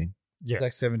 17. Yeah.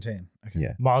 Like 17. Okay.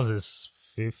 Yeah. Miles is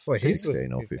 15. Wait, he's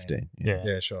 16 or 15. Yeah.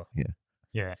 Yeah, sure.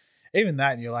 Yeah. Even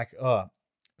that, and you're like, oh,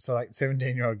 so like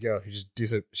 17-year-old girl who just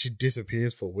she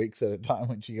disappears for weeks at a time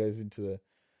when she goes into the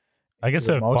I guess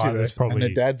the her father's and her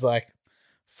probably. dad's like,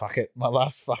 fuck it, my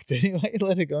last fucked anyway.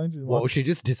 Let her go into the Well, she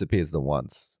just disappears the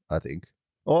once, I think.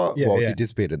 Or, Yeah, well, yeah. she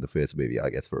disappeared in the first movie,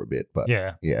 I guess, for a bit. But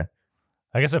Yeah. yeah.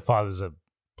 I guess her father's a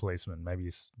policeman. Maybe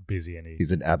he's busy and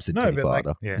He's an absentee No, but, like-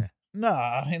 father. yeah. No,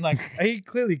 I mean, like, he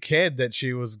clearly cared that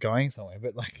she was going somewhere,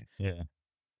 but like, Yeah.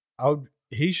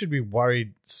 he should be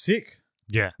worried sick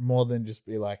Yeah. more than just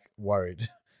be like worried.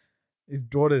 His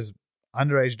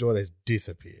underage daughter's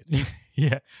disappeared.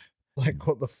 Yeah. Like,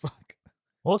 what the fuck?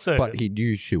 Also, But he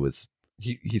knew she was.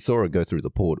 He saw her go through the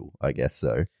portal, I guess.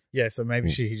 So Yeah, so maybe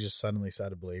he just suddenly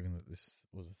started believing that this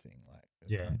was a thing. Like,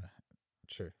 it's Yeah.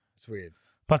 True. It's weird.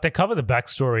 but they cover the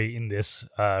backstory in this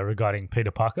regarding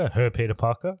Peter Parker, her Peter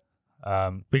Parker,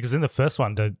 because in the first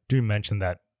one they do mention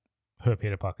that her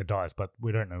Peter Parker dies, but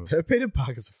we don't know. Her Peter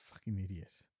Parker's a fucking idiot.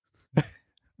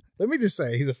 Let me just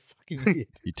say, he's a fucking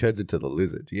idiot. he turns into the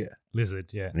lizard. Yeah.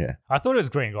 Lizard, yeah. Yeah. I thought it was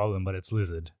Green Goblin, but it's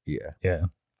Lizard. Yeah. Yeah.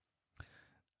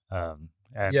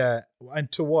 And Yeah,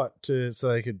 and to what? So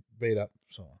they could beat up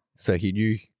someone. So he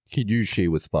knew she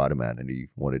was Spider-Man and he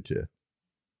wanted to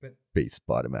But- be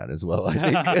Spider-Man as well, I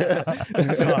think.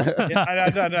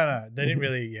 No. They didn't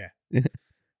really, yeah.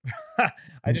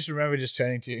 I just remember just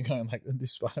turning to you and going like,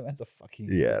 this Spider-Man's a fucking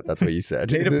idiot. Yeah, that's what you said.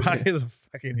 Peter Parker's a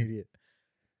fucking idiot.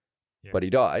 But he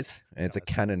dies, and it's a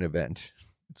canon event.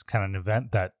 it's kind of an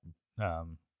event that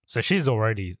so she's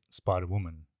already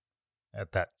Spider-Woman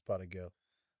at that. Spider-Girl.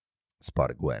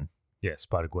 Spider-Gwen. Yeah,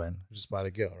 Spider-Gwen. Just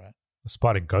Spider-Girl, right?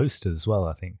 Spider-Ghost as well,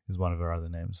 I think, is one of her other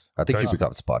names. I think Ghost, she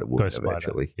becomes Spider-Woman Ghost Spider.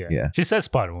 eventually. Yeah. Yeah. She says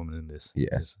Spider-Woman in this.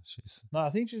 Yeah. She's No, I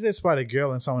think she said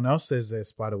Spider-Girl and someone else says they're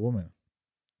Spider-Woman.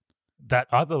 that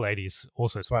other lady's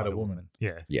also Spider-Woman.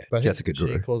 Yeah, Yeah, But Jessica she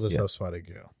Drew. calls Yeah. herself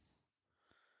Spider-Girl.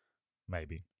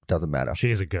 maybe. Doesn't matter. She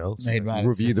is a girl. so- Hey, man,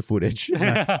 Review the footage.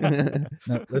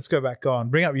 No, let's go back. Go on.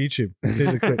 Bring up YouTube. See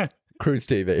the clip. Cruise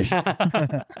TV.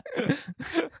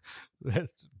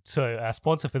 So our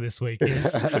sponsor for this week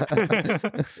is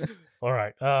all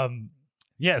right.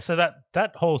 Yeah, so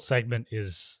that whole segment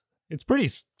it's pretty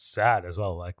sad as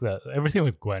well. Like everything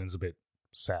with Gwen is a bit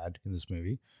sad in this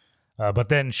movie. But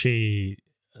then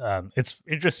it's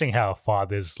interesting how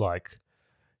father's like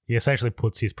he essentially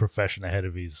puts his profession ahead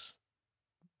of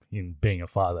in being a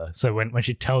father. So when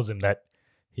she tells him that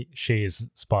she is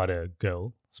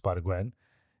Spider-Gwen,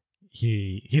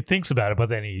 he thinks about it, but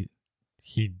then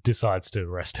he decides to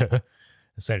arrest her,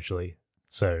 essentially.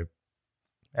 So,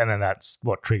 and then that's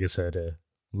what triggers her to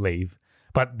leave.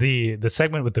 But the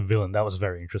segment with the villain, that was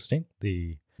very interesting.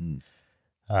 The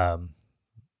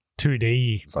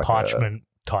 2D like parchment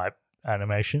type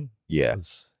animation. Yeah.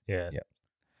 Yeah. Yeah.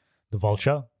 The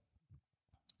Vulture.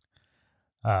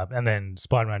 And then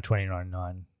Spider-Man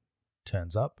 2099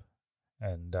 turns up,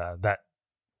 and that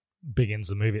begins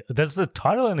the movie. Does the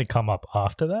title only come up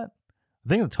after that? I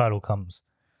think the title comes...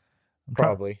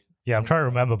 Probably. I'm trying to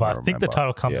remember, but I think the remember.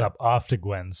 title comes Yeah. up after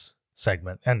Gwen's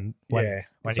segment. And when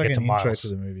It's you like get an to intro Miles. to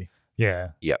the movie. Yeah.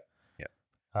 Yep.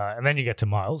 And then you get to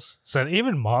Miles. So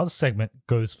even Miles' segment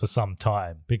goes for some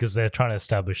time because they're trying to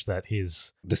establish that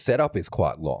he's... The setup is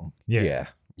quite long. Yeah.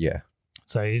 Yeah.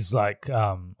 So he's like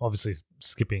obviously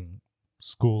skipping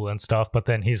school and stuff, but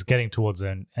then he's getting towards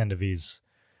the end of his...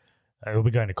 he'll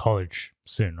be going to college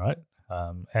soon, right?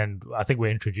 And I think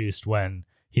we're introduced when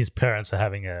his parents are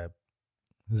having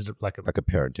is it like Like a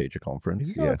parent-teacher conference.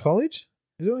 Is he going to college?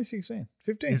 He's only 16,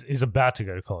 15. he's about to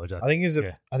go to college. I think he's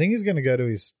yeah. I think he's going to go to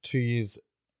his 2 years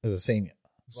as a senior.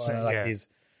 So, Like yeah. his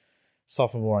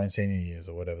sophomore and senior years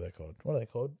or whatever they're called. What are they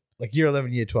called? Like year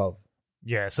 11, year 12.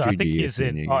 Yeah, so I Junior think year, he's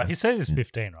in... senior Oh, year. he said he's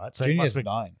 15, right? So he Junior's must be,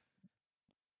 9.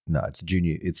 No, it's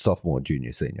junior. It's sophomore,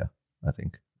 junior, senior, I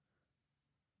think.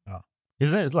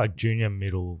 Isn't it like junior,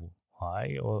 middle,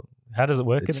 high? Or how does it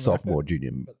work? It's in America? sophomore,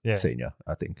 junior, Yeah. senior,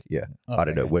 I think. Yeah. Oh, I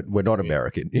don't know. okay. We're not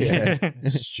American. Yeah.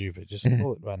 It's stupid. Just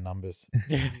call it by numbers.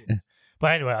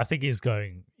 But anyway, I think he's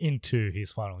going into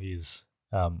his final years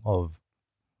of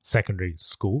secondary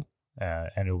school,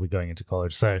 and he'll be going into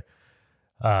college. So,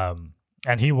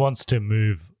 and he wants to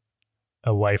move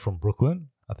away from Brooklyn.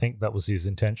 I think that was his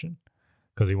intention,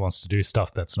 because he wants to do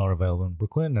stuff that's not available in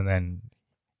Brooklyn. And then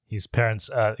his parents.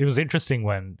 It was interesting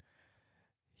when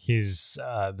his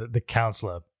the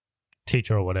counselor,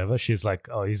 teacher or whatever, she's like,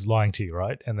 "Oh, he's lying to you,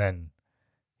 right?" And then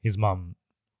his mum,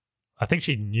 I think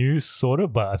she knew sort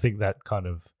of, but I think that kind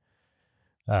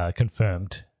of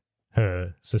confirmed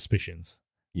her suspicions.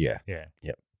 Yeah. Yeah.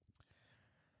 Yep.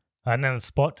 And then the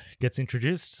Spot gets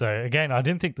introduced. So again, I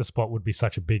didn't think the Spot would be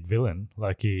such a big villain.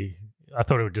 Like I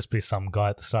thought it would just be some guy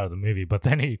at the start of the movie, but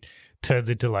then he turns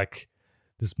into like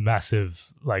this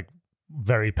massive, like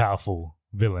very powerful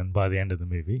villain by the end of the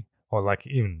movie, or like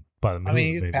even by the middle I mean,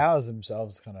 of his the movie. powers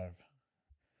themselves kind of...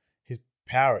 His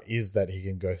power is that he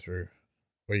can go through,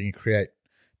 or he can create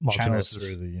channels Multiverses.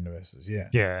 through the universes. Yeah.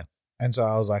 Yeah. And so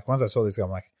I was like, once I saw this guy,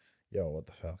 I'm like, yo, what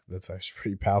the fuck? That's actually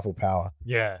pretty powerful power.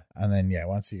 Yeah. And then, yeah,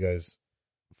 once he goes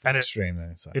And extreme,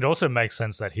 then it's like... It also makes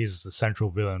sense that he's the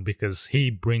central villain because he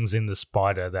brings in the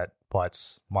spider that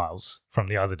bites Miles from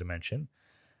the other dimension.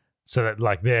 So that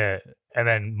like and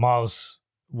then Miles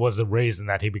was the reason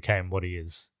that he became what he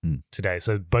is today.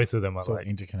 So both of them are sort like of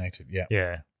interconnected, yeah.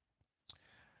 yeah.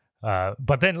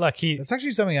 But then like That's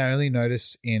actually something I only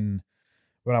noticed when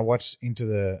I watched Into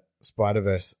the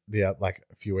Spider-Verse like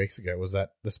a few weeks ago, was that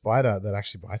the spider that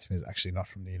actually bites him is actually not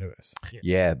from the universe.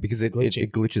 Yeah, because it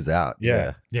glitches out.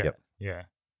 Yeah. Yeah. Yep. Yeah.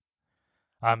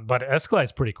 But it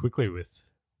escalates pretty quickly with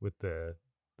the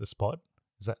Spot.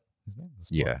 Is that his name? The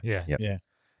Spot? Yeah. Yeah. Yep. Yeah.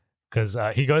 Because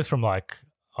he goes from like,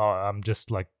 oh, I'm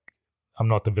just like, I'm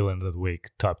not the villain of the week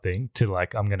type thing to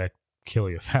like, I'm going to kill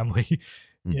your family.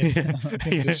 Yeah.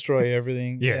 Destroy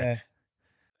everything. Yeah.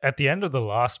 At the end of the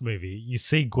last movie, you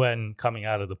see Gwen coming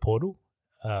out of the portal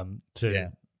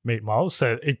to meet Miles.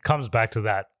 So it comes back to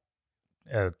that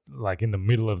like in the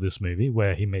middle of this movie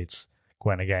where he meets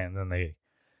Gwen again, and then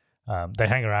they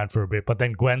hang around for a bit. But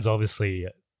then Gwen's obviously,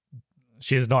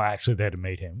 she's not actually there to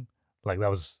meet him. Like that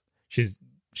was, she's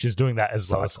doing that as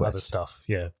well as other stuff.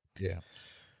 Yeah. Yeah.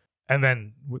 And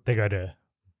then they go to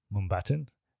Mumbattan.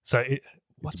 So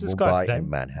what's this Mumbai guy's name? and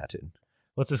Manhattan.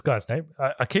 What's this guy's name?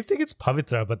 I keep thinking it's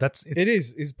Pavitra, but It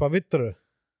is. It's Pavitra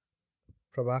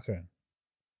Prabhakaran.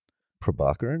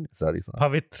 Prabhakaran? Is that his name?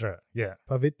 Pavitra. Yeah.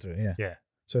 Pavitra, yeah. Yeah.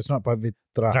 So it's not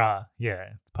Pavitra, Yeah,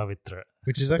 it's Pavitra.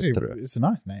 which is actually, Pavitra. it's a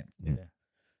nice name. Yeah.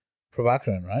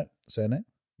 Captain, right? Surname?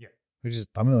 Yeah. Which is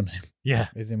Tamil name. Yeah.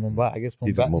 He's in Mumbai. I guess Mumbai.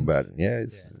 He's a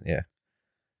Mumbai. Yeah.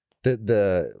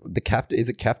 The captain, is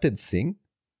it Captain Singh?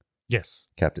 Yes.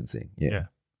 Captain Singh. Yeah. Yeah.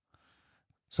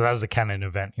 So that was the canon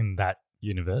event in that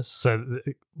universe. So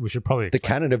we should probably The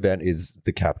explain. canon event is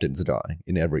the captains die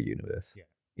in every universe.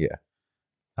 Yeah.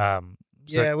 Yeah.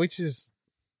 So which is...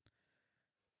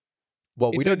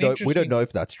 Well, we It's don't an know. We interesting- don't know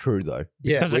if that's true though.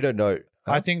 Yeah. Because we don't know.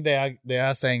 I think they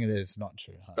are saying that it's not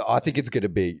true. I think it's going to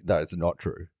be that it's not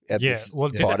true. And Yeah, this well,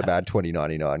 did it Spider-Man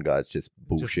 2099 guys just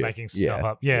bullshit. just making stuff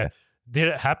up. Yeah. Did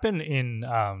it happen in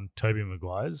Tobey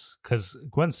Maguire's? Because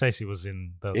Gwen Stacy was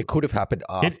in the... It could have happened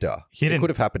after. he It didn't- could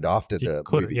have happened after It the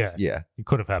could- movies. Yeah. It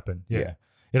could have happened. Yeah. Yeah.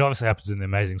 It obviously happens in the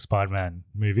Amazing Spider-Man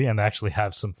movie, and they actually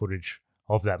have some footage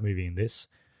of that movie in this.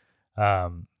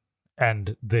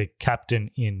 And the captain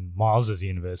in Miles's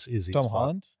universe is his Tom father.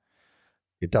 Holland?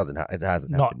 It doesn't. It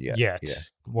hasn't Not happened yet. Yeah.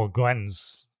 Well,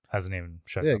 Gwen's hasn't even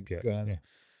showed up yet. Gwen.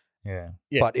 Yeah.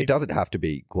 But it doesn't have to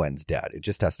be Gwen's dad. It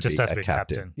just has to be a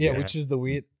captain. Yeah, which is the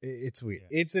weird. It's weird.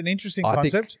 It's an interesting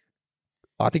concept.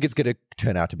 I think it's going to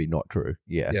turn out to be not true.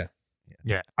 Yeah.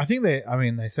 I think they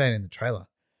say it in the trailer.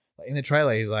 Like, in the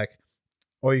trailer, he's like,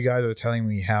 "Oh, you guys are telling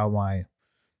me how my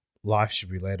life should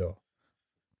be led," or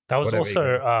that was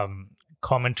whatever also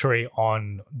commentary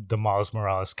on the Miles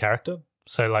Morales character.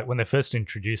 So, like, when they first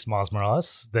introduced Miles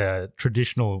Morales, the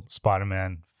traditional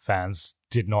Spider-Man fans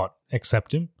did not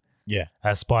accept him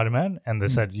as Spider-Man, and they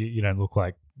said, you don't look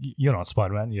like, you're not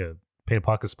Spider-Man, you're Peter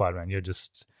Parker Spider-Man, you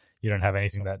don't have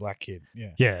anything that black kid.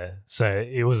 Yeah. So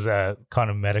it was a kind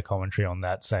of meta commentary on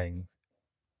that, saying,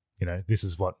 this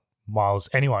is what Miles,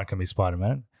 anyone can be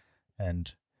Spider-Man,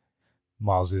 and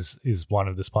Miles is one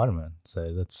of the Spider-Man.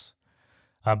 So that's,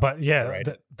 but yeah,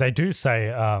 they do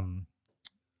say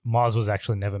Miles was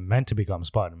actually never meant to become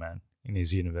Spider-Man in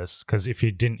his universe, because if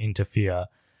he didn't interfere,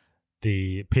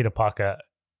 the Peter Parker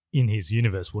in his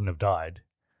universe wouldn't have died.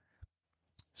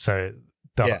 So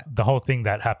the whole thing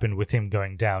that happened with him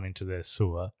going down into the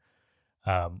sewer,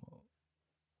 and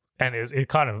it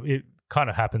kind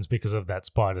of happens because of that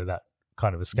spider that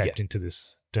kind of escaped into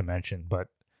this dimension, but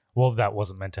all of that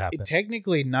wasn't meant to happen.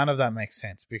 Technically, none of that makes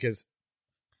sense, because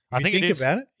I think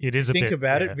about it. It is a think bit,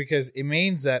 about it, because it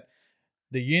means that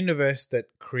the universe that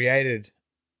created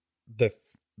the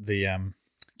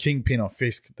Kingpin or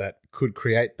Fisk that could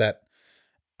create that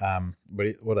what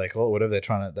do they call it? Whatever they're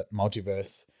trying to, that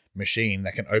multiverse machine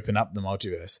that can open up the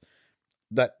multiverse.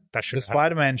 That the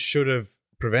Spider-Man should have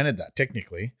prevented that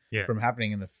technically from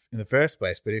happening in the first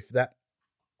place. But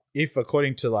if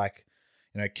according to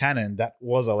canon that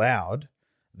was allowed,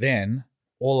 then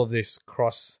all of this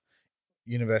cross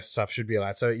universe stuff should be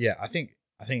allowed. So yeah, I think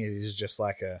it is just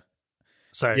like a.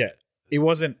 So yeah, it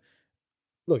wasn't.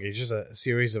 Look, it's just a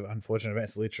series of unfortunate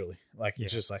events, literally.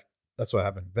 It's just like that's what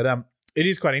happened. But it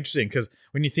is quite interesting, because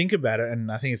when you think about it, and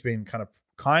I think it's been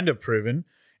kind of proven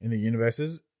in the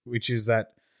universes, which is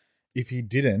that if he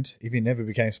never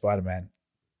became Spider-Man,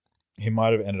 he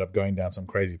might have ended up going down some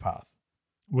crazy path.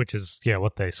 Which is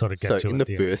what they sort of get to. So in the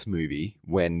first movie,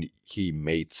 when he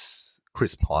meets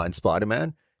Chris Pine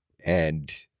Spider-Man,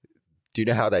 and do you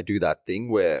know how they do that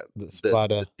thing where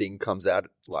the thing comes out?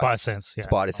 Spider Sense. Yeah.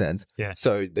 Spider Sense. Yeah.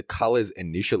 So the colors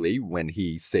initially when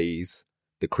he sees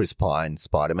the Chris Pine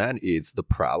Spider-Man is the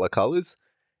Prowler colors.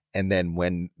 And then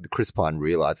when the Chris Pine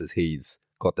realizes he's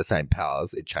got the same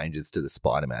powers, it changes to the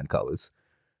Spider-Man colors.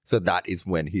 So that is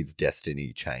when his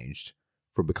destiny changed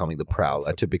from becoming the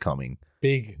Prowler to becoming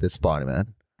the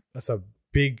Spider-Man. That's like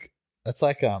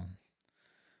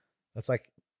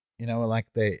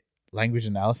the language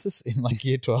analysis in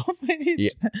year 12.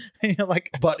 And you're like,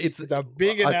 but it's a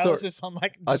big analysis on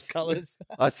just colors.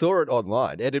 I saw it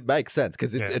online, and it makes sense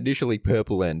because it's initially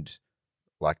purple and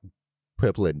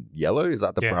yellow. Is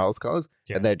that the Prowler's colors?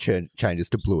 Yeah. And then it changes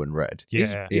to blue and red.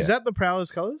 Yeah. Is that the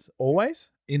Prowler's colors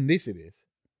always? In this, it is.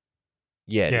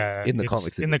 Yeah, it is. In the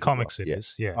comics, in the comics, it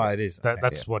is. Yeah. Oh, it is.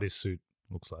 That's what his suit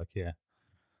looks like. Yeah.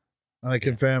 And they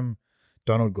confirm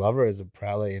Donald Glover as a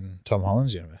Prowler in Tom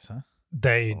Holland's universe, huh?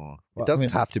 It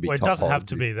doesn't have to be. Well, it doesn't have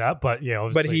to be that, but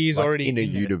obviously. But he's already in a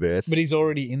universe. But he's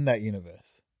already in that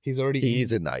universe. He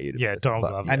is in that universe. Yeah, Donald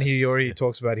Glover. And he already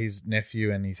talks about his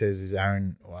nephew, and he says he's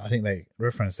Aaron. Well, I think they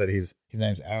reference that his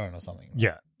name's Aaron or something.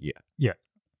 Right?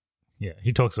 Yeah.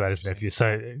 He talks about his nephew.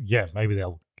 So maybe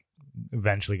they'll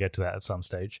eventually get to that at some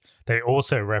stage. They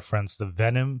also reference the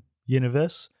Venom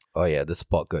universe. Oh yeah, the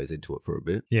Spot goes into it for a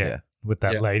bit. Yeah. With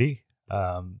that lady.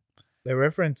 They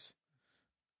reference.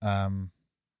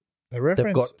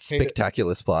 They've got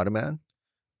Spectacular Spider-Man.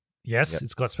 Yes,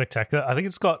 It's got Spectacular. I think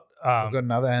it's got. We've got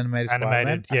another animated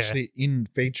Spider-Man actually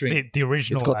featuring the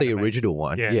original. It's got the original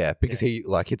one. Yeah, because he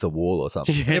hits a wall or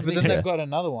something. Yeah, but then they've got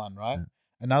another one, right? Yeah.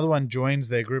 Another one joins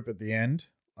their group at the end.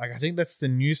 I think that's the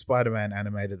new Spider-Man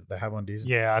animated that they have on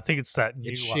Disney. Yeah, I think it's that new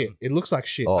it's one. Shit. It looks like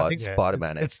shit. Oh, I think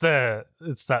Spider-Man. It's that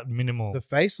minimal. The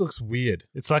face looks weird.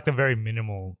 It's like the very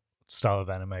minimal style of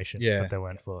animation that they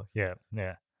went for. Yeah.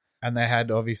 And they had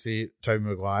obviously Tobey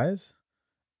Maguire's.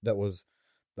 That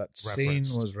scene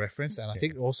was referenced, and I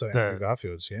think also Andrew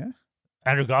Garfield's. Yeah,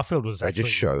 Andrew Garfield was. They just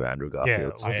show Andrew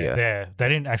Garfield. They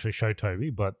didn't actually show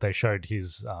Tobey, but they showed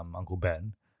his Uncle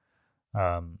Ben.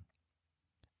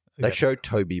 They showed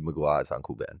Tobey Maguire's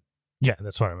Uncle Ben. Yeah,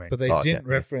 that's what I mean. But they didn't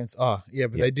reference.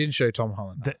 They didn't show Tom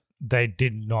Holland. They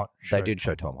did not. They did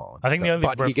show Tom Holland. I think the only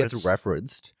but he gets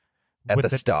referenced at the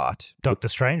start. Doctor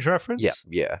Strange reference.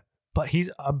 Yeah. But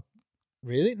he's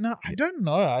really no. I don't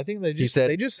know. I think they just he said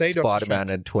they just say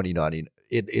Spider-Man in 2019.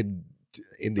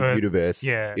 in the Earth, universe,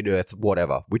 yeah. in Earth,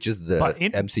 whatever, which is the But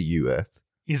MCU Earth.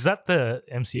 Is that the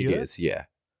MCU? It Earth? is, yeah.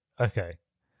 Okay.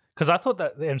 Because I thought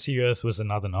that the MCU Earth was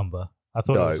another number. I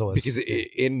thought it No, was always because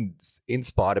in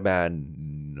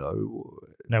Spider-Man, No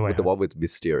Way with the Home. one with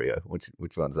Mysterio. Which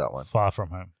one's that one? Far From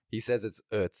Home. He says it's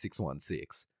Earth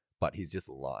 616, but he's just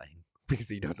lying because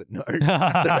he doesn't know.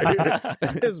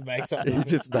 Just makes up. He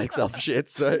just makes up shit.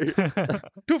 So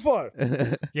Too far.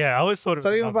 Yeah, I always thought it was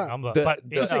Something another about number. the- but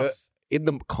the- in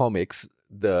the comics,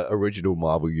 the original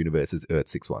Marvel universe is Earth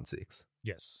 616,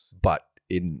 yes. but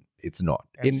it's not.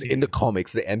 In MCU. the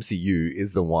comics, the MCU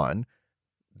is the one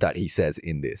that he says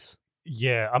in this.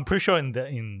 Yeah, I'm pretty sure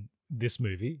in this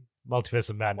movie, Multiverse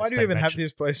of Madness. Why do you they even have mention-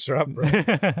 this poster up, bro?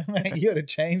 Mate, you got to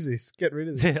change this. Get rid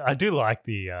of this. I do like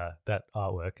the that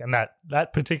artwork and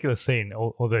that particular scene.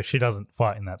 Although she doesn't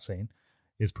fight in that scene,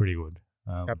 is pretty good.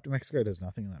 Captain Mexico does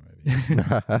nothing in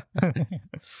that movie.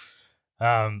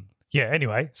 Yeah.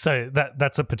 Anyway, so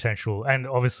that's a potential, and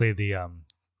obviously the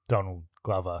Donald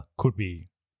Glover could be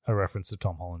a reference to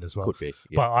Tom Holland as well. Could be.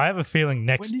 Yeah. But I have a feeling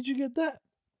next When did you get that?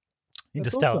 That's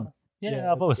Interstellar. awesome. Yeah, Yeah, I've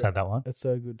that's always great. had that one. That's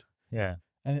so good. Yeah.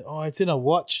 And it's in a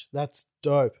watch. That's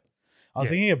dope. I was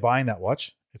Yeah. thinking of buying that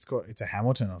watch. It's a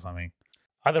Hamilton or something.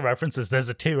 Other references. There's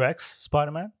a T-Rex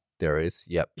Spider-Man. There is.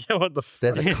 Yep. Yeah, what the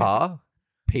There's a car.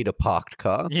 Peter parked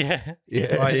car. Yeah.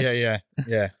 Yeah. Oh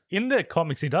yeah. In the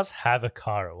comics, he does have a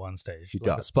car at one stage. He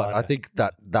like a does, but I spider. think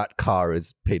that car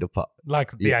is Peter Parker.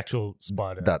 like the yeah. actual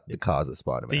spider. That the car's a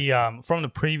Spider-Man. The from the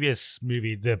previous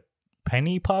movie, the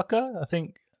Penny Parker, I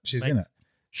think She's in it.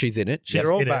 She's in it. She's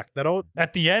They're all in it. back. That all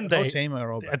At the end, the whole they team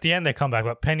are all back. at the end they come back,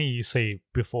 but Penny you see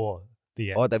before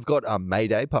the end. Oh, they've got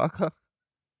Mayday Parker.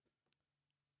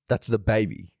 That's the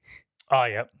baby. Oh,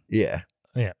 yep. Yeah.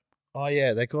 Oh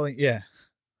yeah, they call it Yeah.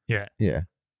 Yeah.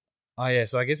 Oh yeah,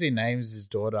 so I guess he names his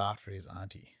daughter after his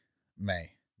auntie,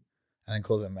 May, and then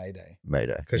calls her Mayday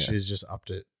Mayday. because yeah. she's just up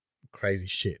to crazy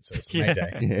shit. So it's Yeah.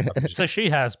 Mayday. Yeah. Up to shit. So she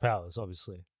has powers,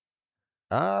 obviously.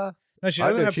 Ah, No, she I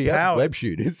doesn't know have she power. has web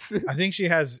shooters. I think she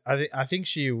has. I think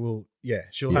she will. Yeah,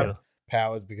 she'll Yeah. have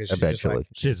powers because she's just Eventually. like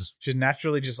She's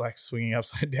naturally just like swinging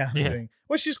upside down. Yeah. Doing,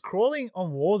 well, she's crawling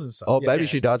on walls and stuff. Oh, Yeah, maybe yeah.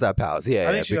 she does have powers. Yeah.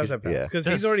 I think she does have powers Yeah. because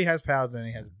Does- he's already has powers and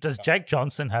he has. does powers. Jake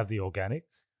Johnson have the organic?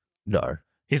 No.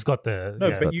 He's got the No,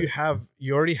 yeah. but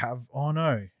you already have. Oh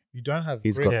no, you don't have.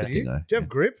 He's grip, got do the you? dingo. Do you have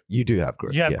grip? You do have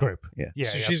grip. you have yeah. grip. Yeah. Yeah,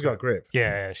 So you she's have got grip.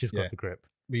 Yeah, she's got Yeah. the grip.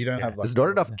 But you don't Yeah. have like. There's not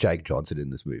enough Jake Johnson in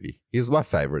this movie. He was my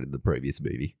favorite in the previous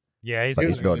movie, Yeah, he's but good.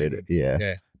 he's not in it. Yeah.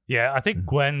 Yeah. Yeah, I Mm. think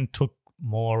Gwen took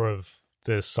more of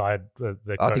the side. The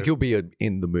I think he'll be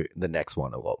in the next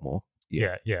one a lot more.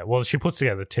 Yeah, yeah. Well, she puts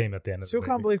together the team at the end of Still the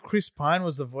can't movie. believe Chris Pine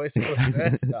was the voice of the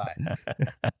first guy.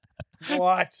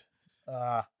 What?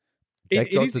 Jake It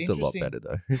is Johnson's a lot interesting. better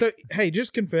though. So hey,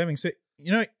 just confirming. So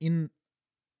in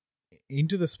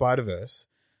Into the Spider-Verse,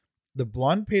 the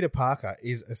blonde Peter Parker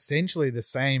is essentially the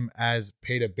same as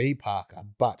Peter B. Parker,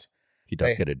 but He does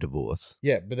They- get a divorce.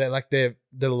 yeah, but they're like their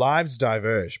lives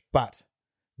diverge, but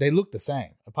they look the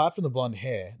same. Apart from the blonde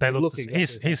hair, They look. exactly the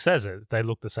same. He says it. They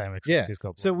look the same. Except Yeah. he's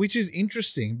got. So, blonde. which is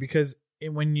interesting because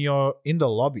when you're in the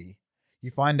lobby,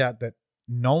 you find out that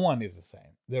no one is the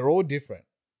same. They're all different.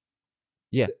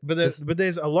 Yeah. But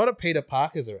there's a lot of Peter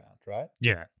Parkers around, right?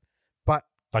 yeah, But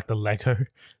like the Lego.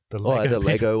 The Oh, the people.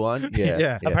 Lego one. Yeah.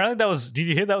 Yeah. Apparently, that was. Did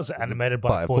you hear that was animated By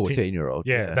by a 14? 14-year-old.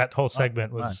 Yeah, that whole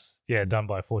segment was nice. done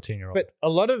by a 14-year-old. but a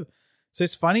lot of so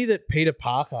it's funny that Peter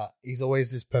Parker is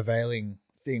always this prevailing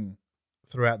thing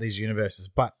throughout these universes,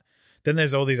 but then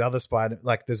there's all these other Spider,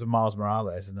 like there's a Miles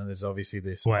Morales, and then there's obviously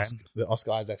this Gwen. the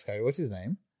Oscar Isaac's character. What's his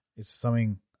name? It's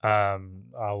something.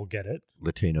 I'll get it.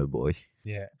 Latino boy.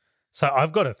 Yeah. So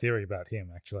I've got a theory about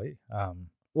him actually.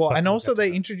 Well, But and we'll also get to they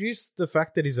that. introduced the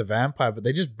fact that he's a vampire, but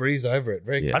they just breeze over it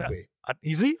very Yeah. quickly.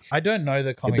 Is he? I don't know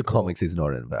the comic. In the lore. comics, he's not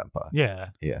a vampire.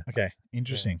 Yeah. Yeah. Okay,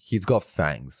 interesting. He's got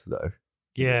fangs though.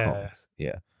 in the Yeah. comics.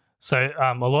 Yeah. So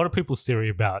a lot of people's theory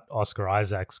about Oscar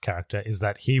Isaac's character is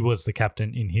that he was the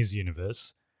captain in his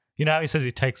universe. You know how he says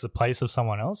he takes the place of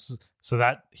someone else? So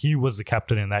that he was the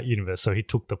captain in that universe. So he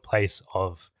took the place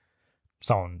of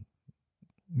someone,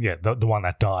 the one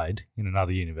that died in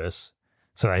another universe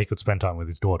so that he could spend time with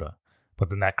his daughter. But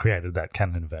then that created that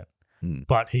canon event. Hmm.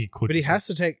 But he could But he just- has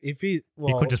to take if he.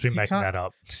 Well, he could just be he making can't- that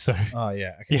up. So Oh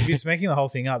yeah. Okay. If he's making the whole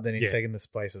thing up, then he's Yeah. taking the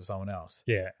place of someone else.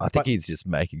 yeah. I think he's just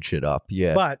making shit up.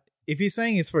 Yeah. But if he's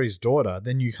saying it's for his daughter,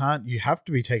 then you can't. You have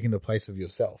to be taking the place of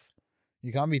yourself.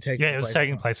 You can't be taking. Yeah, the it was place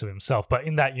taking of- place of himself. But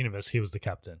in that universe, he was the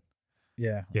captain.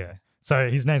 Yeah. Yeah. So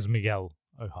his name's Miguel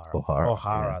O'Hara. O'Hara.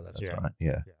 O'Hara, Yeah, that's that's right. right.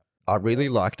 Yeah. Yeah. I really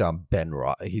liked Ben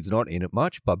Riley. He's not in it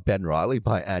much, but Ben Riley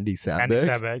by Andy Samberg, Andy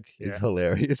Samberg, is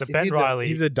hilarious. So Ben Riley,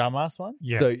 he's a dumbass one.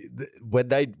 Yeah. So when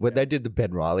they did the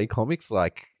Ben Riley comics,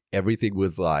 like everything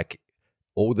was like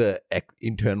all the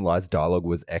internalized dialogue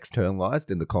was externalized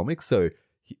in the comics. So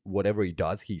whatever he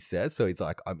does, he says. So he's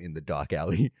like, "I'm in the dark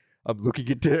alley. I'm looking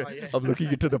into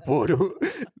the portal.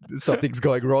 Something's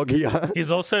going wrong here."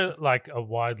 He's also like a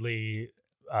widely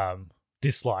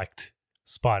disliked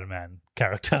Spider-Man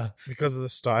character Because of the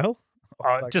style?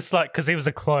 just like because he was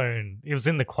a clone. He was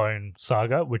in the Clone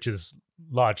Saga, which is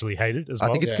largely hated as well.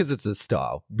 I think it's because it's a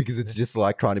style, because it's just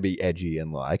like trying to be edgy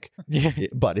and like, Yeah.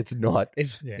 but it's not.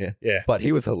 Yeah. But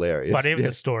he was hilarious. But even Yeah.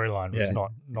 the storyline was Yeah.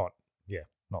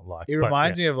 not like. It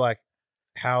reminds me of like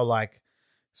how like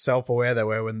self-aware they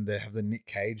were when they have the Nick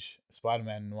Cage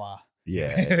Spider-Man noir.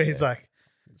 Yeah, He's yeah. like,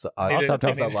 So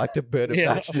sometimes I like to burn a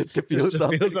Yeah. match just to feel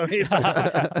something. It's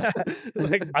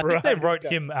like, I bro, think they this wrote guy-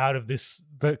 him out of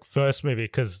the first movie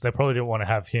because they probably didn't want to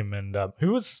have him and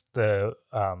who was the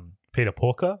Peter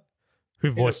Porker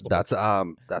who voiced. That's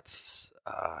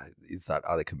is that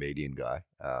other comedian guy?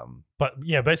 But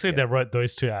yeah, basically they wrote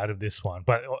those two out of this one.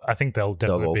 But I think they'll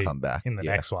definitely all be come back. in the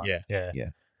Yeah. next one. Yeah. yeah.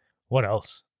 What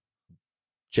else?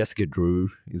 Jessica Drew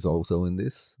is also in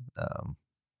this.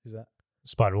 Who's that?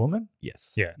 Spider Woman.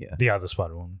 Yes. Yeah, Yeah. the other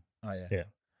Spider Woman. Oh yeah. Yeah.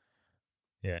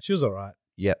 Yeah. She was all right.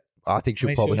 Yeah. I think she'll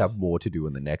I mean, probably she was- have more to do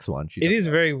in the next one. It is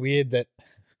very weird that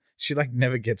she like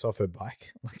never gets off her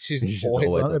bike. Like she's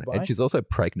always on her bike. and she's also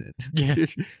pregnant. Yeah.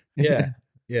 yeah.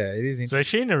 Yeah, it is So interesting. is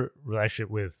she in a relationship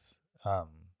with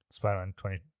Spider-Man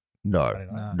 20? No,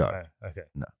 29? no. Oh, okay.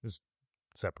 No. It's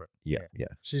separate. Yeah.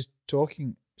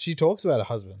 She talks about her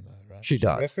husband though, right? She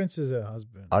does. References her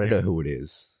husband. I don't know who it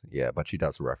is. Yeah, but she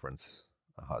does reference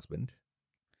a husband.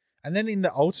 And then in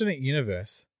the alternate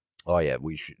universe, Oh yeah,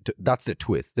 we should. That's the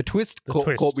twist. The twist,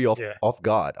 twist, caught me yeah. off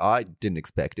guard. I didn't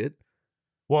expect it.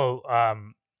 Well, I'd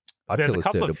there's kill a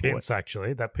couple third of point. hints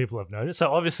actually that people have noticed.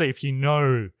 So obviously, if you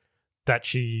know that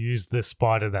she used the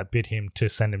spider that bit him to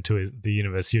send him to the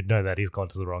universe, you'd know that he's gone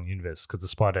to the wrong universe because the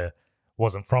spider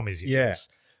wasn't from his universe.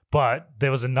 But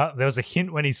there was a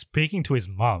hint when he's speaking to his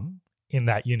mum in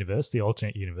that universe, the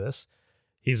alternate universe.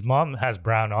 His mum has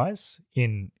brown eyes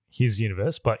in his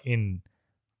universe, but in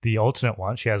the alternate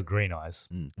one, she has green eyes.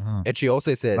 And she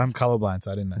also says, I'm colorblind,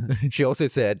 so I didn't know. she also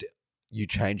said, "You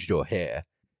changed your hair."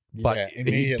 But Yeah, he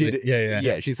immediately. did.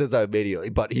 Yeah. She says that immediately,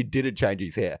 but he didn't change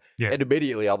his hair. Yeah. And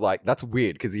immediately, I'm like, "That's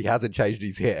weird," because he hasn't changed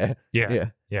his hair. Yeah.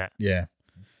 Yeah.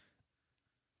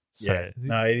 So, Yeah.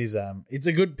 No, it is. It's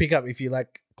a good pickup if you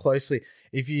like closely.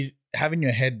 If you have in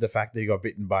your head the fact that you got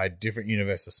bitten by a different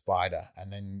universe of spider,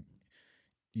 and then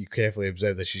you carefully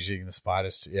observe that she's using the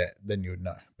spiders, then you would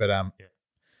know. But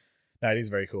no, it is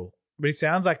very cool. But it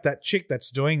sounds like that chick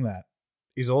that's doing that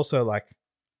is also like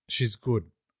she's good,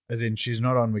 as in she's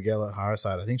not on Miguel O'Hara's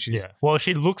side. I think she's yeah. Well,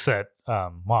 she looks at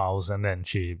Miles and then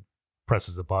she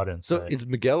presses the button. So is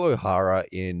Miguel O'Hara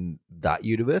in that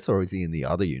universe, or is he in the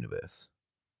other universe?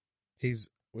 he's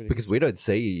Because we don't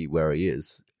see where he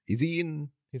is. Is he in?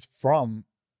 he's from.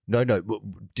 No. Do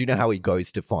you know how he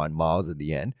goes to find Miles at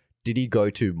the end? Did he go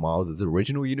to Miles'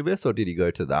 original universe, or did he go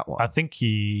to that one? I think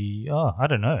I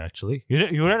don't know, actually. You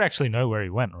don't actually know where he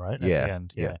went, right? At Yeah, the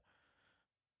end. yeah.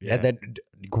 Yeah. And then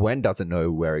Gwen doesn't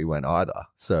know where he went either.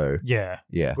 So Yeah.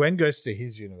 yeah, Gwen goes to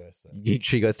his universe though,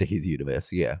 she goes to his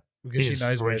universe. Yeah, because His she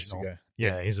knows where to original. go.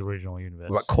 Yeah, his original universe.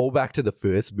 but call back to the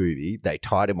first movie. They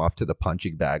tied him up to the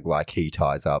punching bag like he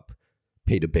ties up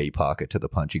Peter B. Parker to the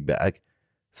punching bag.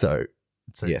 So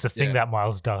It's a thing Yeah. that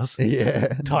Miles does. yeah,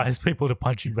 Ties people to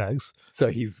punching bags. so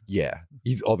he's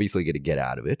obviously going to get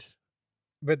out of it.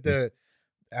 But the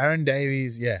Aaron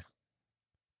Davies,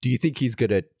 Do you think he's going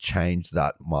to change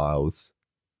that Miles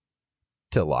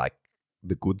to like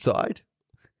the good side?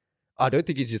 I don't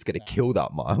think he's just going to kill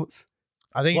that Miles.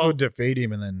 I think Well- he would defeat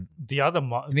him, and then The other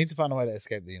he needs to find a way to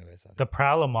escape the universe. I think. the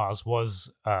Prowler Miles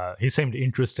was he seemed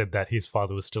interested that his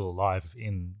father was still alive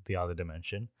in the other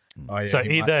dimension. Oh, yeah, So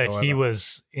he might, either he however.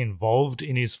 was involved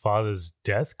in his father's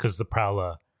death because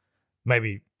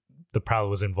maybe the Prowler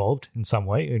was involved in some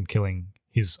way in killing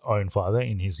his own father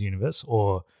in his universe,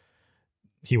 or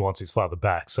he wants his father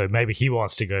back. So maybe he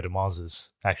wants to go to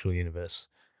Miles's actual universe.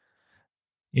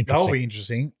 That Interesting. will be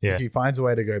interesting Yeah. if he finds a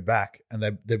way to go back, and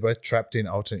they're both trapped in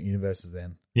alternate universes.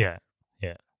 Then Yeah.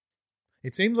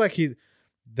 it seems like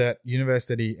that universe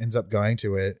that he ends up going to,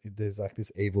 where there's like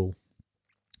this evil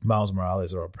Miles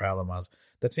Morales or a Prowler Miles,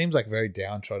 that seems like very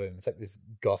downtrodden. It's like this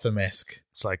Gotham-esque.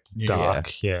 It's like Yeah.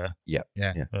 dark. Yeah. Yep.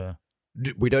 Yeah.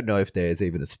 We don't know if there's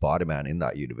even a Spider-Man in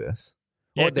that universe.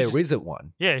 Yeah, or there 'cause- isn't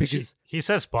one. Yeah, because he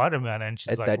says Spider-Man, and she's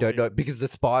and like, they don't "Well, know because the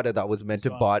spider that was meant to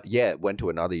bite, went to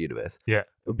another universe. Yeah, It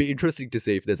would be interesting to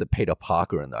see if there's a Peter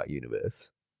Parker in that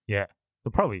universe. yeah.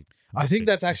 They'll probably. I think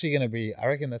that's actually going to be. I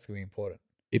reckon that's going to be important.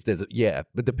 If there's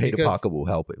but the Peter Because- Parker will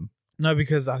help him. No,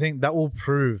 because I think that will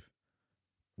prove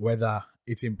whether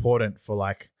it's important for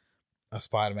like a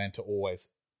Spider-Man to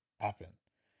always happen.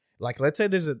 Like, let's say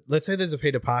there's a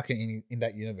Peter Parker in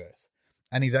that universe,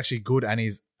 and he's actually good, and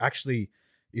is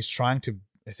trying to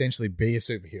essentially be a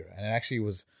superhero, and it actually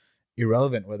was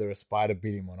irrelevant whether a spider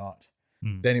bit him or not.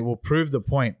 Then it will prove the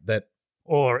point that,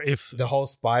 or if the whole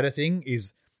spider thing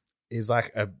is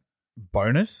like a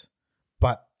bonus,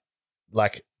 but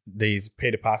like these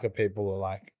Peter Parker people are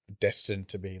like destined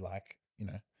to be like, you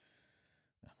know,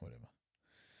 whatever.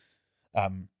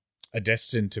 Are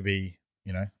destined to be,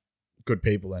 you know, good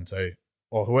people, and so,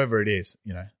 or whoever it is,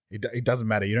 you know, it doesn't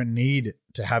matter. You don't need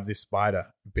to have this spider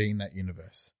be in that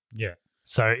universe. Yeah.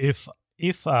 So if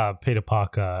Peter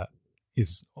Parker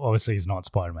is obviously he's not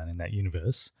Spider-Man in that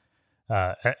universe,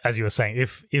 as you were saying,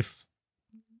 if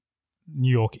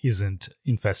New York isn't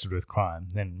infested with crime,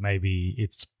 then maybe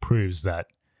it proves that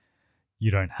you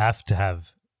don't have to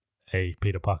have a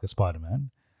Peter Parker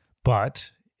Spider-Man.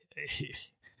 But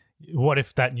what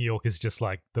if that New York is just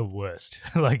like the worst?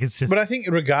 Like it's just. But I think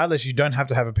regardless, you don't have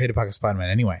to have a Peter Parker Spider-Man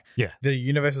anyway. Yeah. The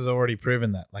universe has already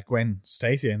proven that. Like when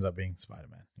Stacy ends up being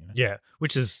Spider-Man. You know? Yeah,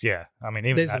 which is I mean,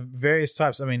 even There's that, various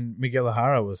types. I mean, Miguel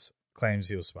O'Hara claims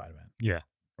he was Spider-Man, yeah.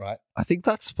 right? I think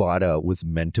that spider was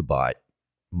meant to bite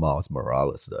Miles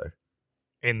Morales, though.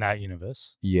 In that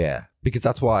universe. Yeah, because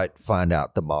that's why I find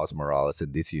out the Miles Morales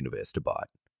in this universe to bite.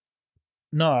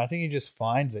 No, I think he just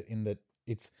finds it in that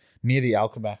it's near the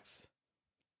Alchemax.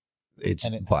 It's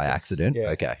And it by happens. accident. Yeah.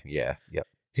 Okay, yeah, yep.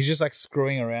 He's just like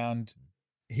screwing around.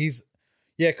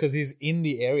 Because he's in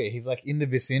the area. He's like in the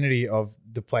vicinity of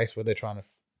the place where they're trying to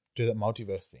do that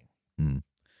multiverse thing. Mm.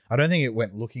 I don't think it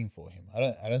went looking for him.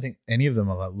 I don't think any of them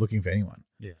are like looking for anyone.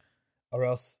 Yeah. Or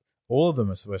else all of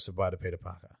them are supposed to bite a Peter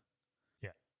Parker.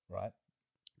 Yeah. Right?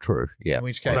 True. Yeah. In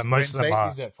which case, But most of them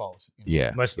Stacey's are. at fault. You know?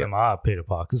 Yeah. Most of them are Peter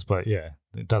Parkers, but yeah,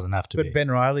 it doesn't have to But be. Ben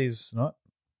Reilly's not.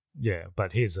 Yeah,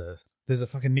 but he's a. There's a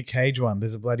fucking Nick Cage one.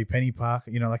 There's a bloody Penny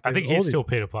Parker. You know, like I there's think all he's these- still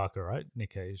Peter Parker, right?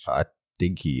 Nick Cage. I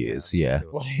think he is. Yeah.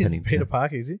 still. What is Penny- it? Peter yeah.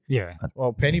 Parker? Is he? Yeah,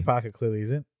 Well, Penny Parker clearly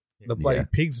isn't. The bloody Yeah.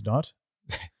 pig's not.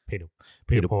 Peter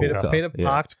Peter Parker. Parker. Peter yeah.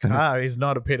 Parked car is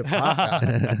not a Peter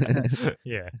Parker.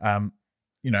 Yeah,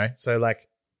 You know, so like,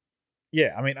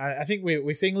 yeah, I mean, I think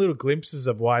we're seeing little glimpses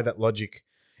of why that logic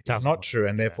is Doesn't not work, true,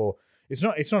 and yeah. therefore it's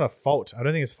not a fault. I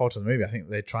don't think it's a fault of the movie. I think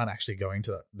they're trying to actually go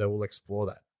into that. They will explore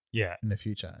that yeah, in the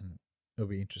future, and it'll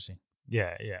be interesting.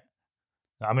 yeah.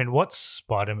 I mean, what's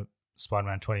Spider-Man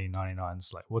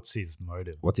 2099's like? What's his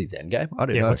motive? What's his end game? I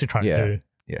don't Yeah, know. what's he trying yeah. to do?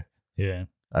 Yeah. Yeah,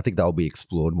 I think that'll be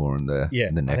explored more in the Yeah,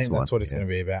 in the next I think that's one. what it's going to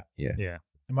be about. Yeah. yeah.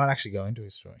 It might actually go into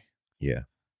his story. Yeah.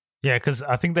 Yeah, because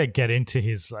I think they get into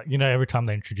his, like, you know, every time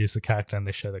they introduce a character and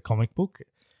they show the comic book,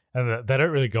 and they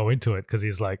don't really go into it because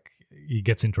he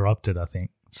gets interrupted, I think.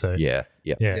 So Yeah.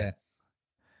 Yeah. yeah.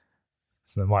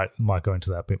 So they might go into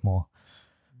that a bit more.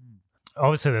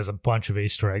 Obviously, there's a bunch of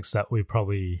Easter eggs that we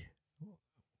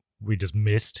just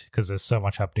missed because there's so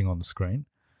much happening on the screen.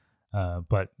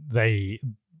 But they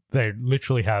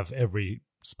literally have every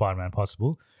Spider-Man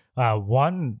possible.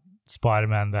 One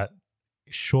Spider-Man that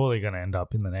surely going to end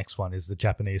up in the next one is the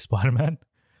Japanese Spider-Man,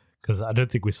 because I don't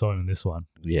think we saw him in this one.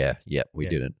 Yeah. Yeah. We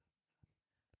Yeah. didn't.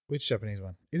 Which Japanese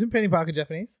one? Isn't Penny Parker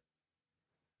Japanese?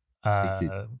 I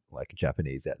think like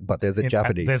Japanese, but there's a in-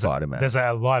 Japanese there's Spider-Man. There's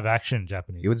a live action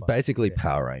Japanese. It was Spider-Man. basically Yeah.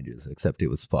 Power Rangers, except it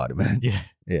was Spider-Man. Yeah,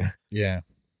 Yeah. Yeah.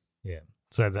 yeah.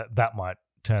 So that might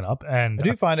turn up, and I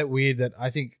do find it weird that I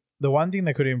think the one thing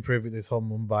they could improve with this whole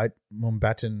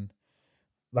Mumbatan,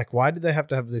 like, why did they have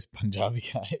to have this Punjabi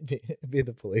guy be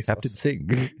the police Captain officer?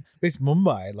 Singh. It's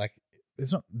Mumbai. Like,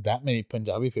 there's not that many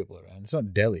Punjabi people around. It's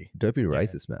not Delhi. Don't be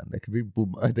racist, man. There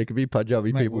could be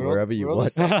Punjabi Mate, people we're all- wherever you we're all the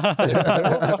want. same-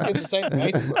 we're all fucking the same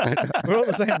race. We're all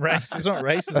the same race. It's not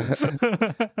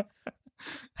racism.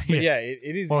 But yeah,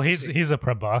 it is. well, interesting. he's a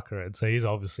Prabhakaran, so he's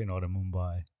obviously not a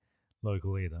Mumbai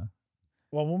local either.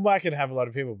 Well, Mumbai can have a lot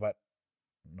of people, but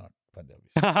not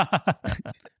Punjabis.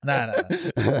 No.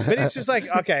 But it's just like,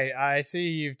 okay, I see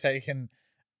you've taken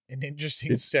an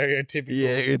interesting stereotypical.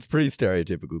 Yeah, it's pretty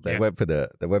stereotypical. They Yeah. went for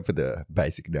the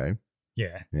basic name.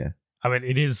 Yeah. Yeah. I mean,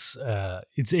 it is.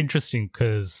 It's interesting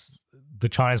because the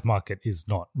Chinese market is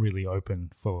not really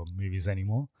open for movies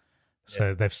anymore.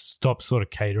 So they've stopped sort of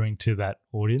catering to that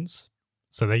audience.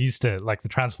 So they used to, like the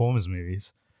Transformers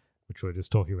movies, which we were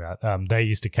just talking about. They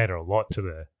used to cater a lot to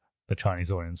the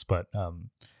Chinese audience, but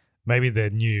maybe the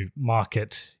new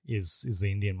market is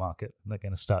the Indian market. They're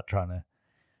going to start trying to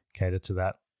cater to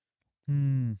that.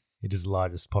 It is the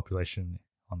largest population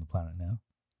on the planet now.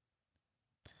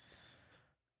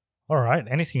 All right.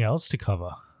 Anything else to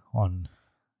cover on?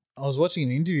 I was watching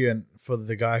an interview for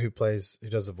the guy who does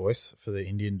the voice for the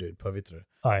Indian dude, Pavitra.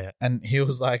 Oh, yeah. And he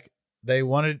was like, they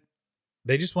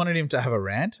just wanted him to have a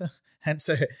rant. And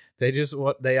so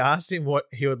they asked him what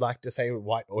he would like to say with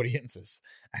white audiences.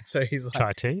 And so he's like,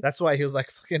 chai tea? That's why he was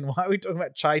like, fucking, why are we talking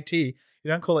about chai tea? You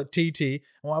don't call it tea.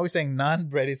 And why are we saying naan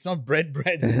bread? It's not bread.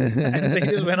 And so he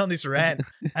just went on this rant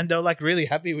and they were like really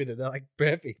happy with it. They're like,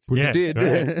 perfect. Well, you did.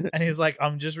 Right. And he's like,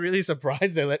 I'm just really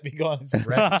surprised they let me go on this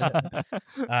rant.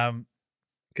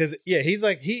 Because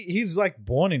he's like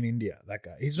born in India, that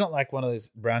guy. He's not like one of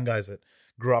those brown guys that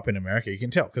grew up in America. You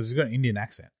can tell because he's got an Indian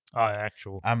accent. Oh,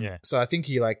 actual. Yeah. So I think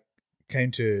he like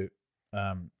came to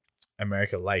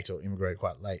America late or immigrated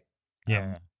quite late.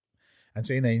 Yeah. And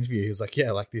so in the interview, he was like,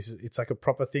 yeah, like it's like a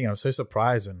proper thing. I'm so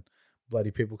surprised when bloody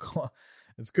people call.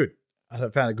 It's good. I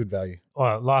found a good value.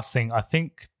 Well, last thing, I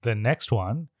think the next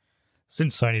one,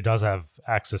 since Sony does have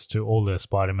access to all the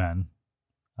Spider-Man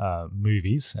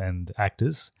movies and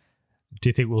actors, do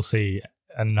you think we'll see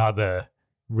another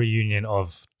reunion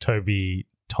of Toby,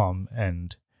 Tom,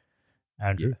 and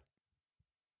Andrew?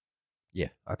 Yeah,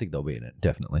 I think they'll be in it,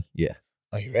 definitely. Yeah.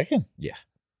 Oh, you reckon? Yeah.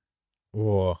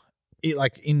 Or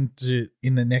into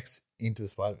the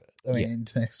Spider-Verse. I mean,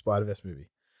 into the next Spider-Verse movie.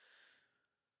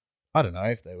 I don't know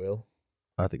if they will.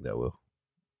 I think they will.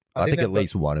 I think at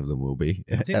least one of them will be.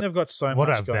 I think they've got so What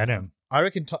much about going Venom? on. I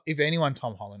reckon if anyone,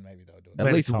 Tom Holland, maybe they'll do it. At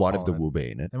Maybe least Tom one of them Holland. will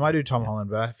be in it. They might do Tom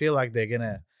Holland, but I feel like they're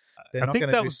not I going think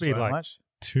to that do would so be like much.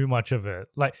 too much of it.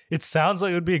 Like, it sounds like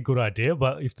it would be a good idea,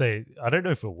 but I don't know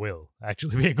if it will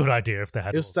actually be a good idea if they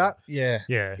had. It'll start, Yeah.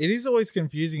 It is always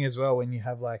confusing as well when you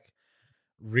have like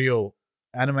real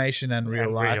animation and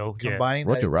real life yeah. combining.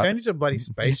 Roger It Rabbit. turned into bloody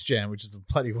Space Jam, which is the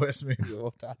bloody worst movie of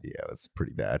all time. Yeah, it was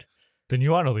pretty bad. The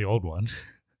new one or the old one?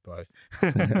 Both.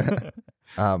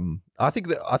 I think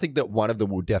that one of them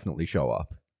will definitely show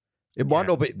up. It might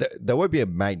not be. There won't be a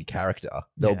main character.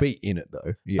 They'll be in it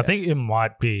though. Yeah. I think it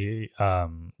might be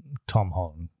Tom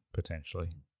Holland potentially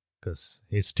because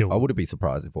he's still. I wouldn't be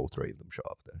surprised if all three of them show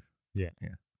up though. Yeah.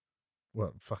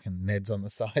 What, fucking Ned's on the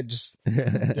side just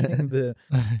doing the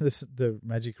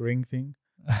magic ring thing?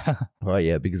 Oh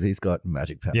yeah, because he's got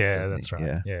magic powers. Yeah, doesn't that's he?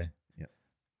 right. Yeah.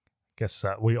 Guess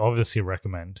we obviously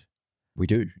recommend We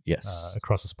do. Yes.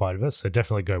 Across the Spider-Verse, so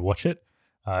definitely go watch it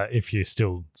if you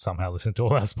still somehow listen to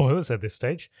all our spoilers at this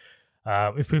stage.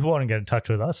 If people want to get in touch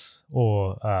with us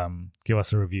or give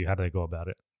us a review, how do they go about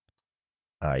it?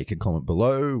 You can comment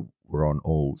below. We're on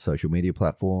all social media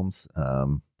platforms.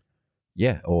 Or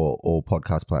all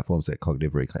podcast platforms at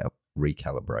Cognitive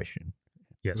Recalibration.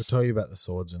 Yes. We'll tell you about the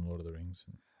swords in Lord of the Rings.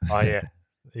 Oh, yeah.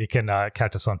 You can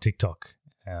catch us on TikTok,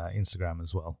 Instagram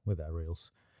as well with our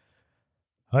reels.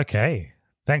 Okay.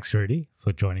 Thanks, Rudy,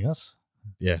 for joining us.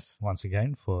 Yes. Once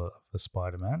again for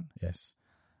Spider-Man. Yes.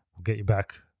 We'll get you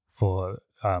back for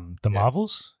the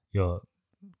Marvels.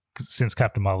 Since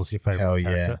Captain Marvel's your favorite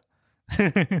Hell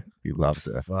character. He loves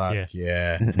her. Fuck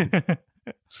yeah.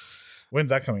 When's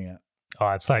that coming out? Oh,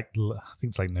 I think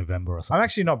it's like November or something. I'm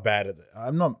actually not bad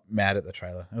I'm not mad at the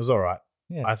trailer. It was all right.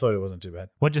 Yeah. I thought it wasn't too bad.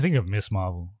 What do you think of Miss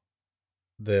Marvel?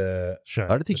 The show. I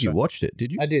don't think you watched it,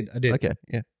 did you? I did. Okay,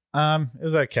 yeah. It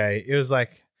was okay. It was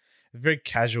like a very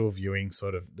casual viewing,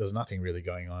 sort of. There's nothing really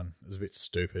going on. It was a bit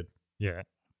stupid. Yeah.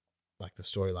 Like the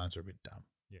storylines were a bit dumb.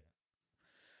 Yeah.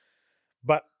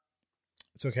 But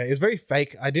it's okay. It was very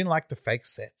fake. I didn't like the fake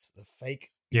sets. The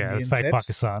fake Indian the fake sets.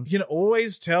 Pakistan. You can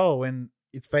always tell when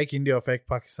it's fake India or fake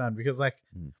Pakistan because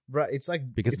bro, it's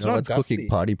like Because it's no not one's dusty. cooking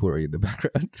party puri in the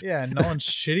background. Yeah, no one's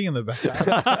shitting in the background.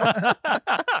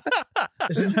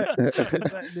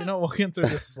 They're not walking through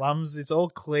the slums. It's all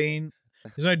clean.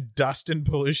 There's no dust and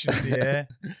pollution in the air.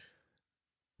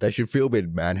 They should film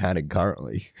in Manhattan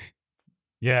currently.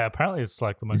 Yeah, apparently it's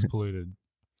like the most polluted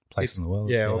place in the world.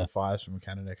 Yeah, all the fires from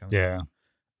Canada coming. Yeah.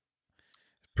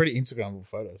 Pretty Instagrammable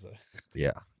photos though.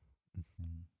 Yeah.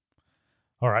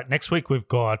 All right. Next week we've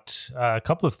got a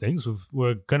couple of things.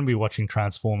 We're going to be watching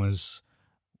Transformers.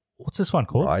 What's this one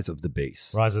called? Rise of the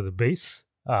Beast. Rise of the Beast.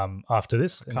 After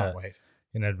this, Can't wait.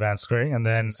 In advanced screening, and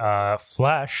then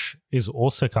Flash is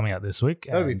also coming out this week.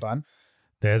 That'll be and fun.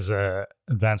 There's a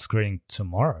advanced screening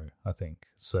tomorrow, I think.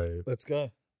 So Let's go.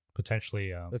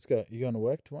 potentially, Let's go. You going to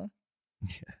work tomorrow?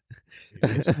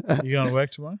 You going to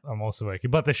work tomorrow? I'm also working,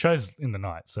 but the show's in the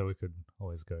night, so we could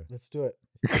always go. Let's do it.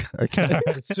 Okay.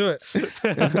 Let's do it.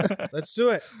 Let's do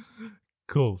it.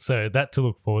 Cool. So that to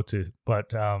look forward to.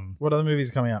 But What other movies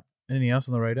are coming up? Anything else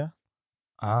on the radar?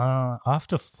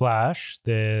 After Flash,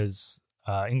 there's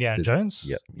Indiana Jones.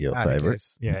 Yep, your Ah, favorite.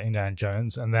 yes. Yeah, Indiana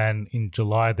Jones. And then in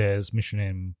July, there's Mission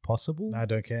Impossible. No, I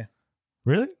don't care.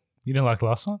 Really? You didn't like the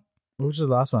last one? What was the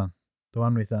last one? The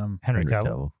one with Henry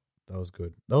Cavill. That was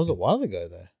good. That was a while ago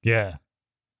though. Yeah.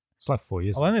 It's like 4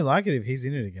 years I'll only like it if he's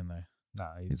in it again though. No,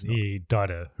 He's he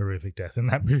died a horrific death in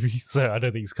that movie, so I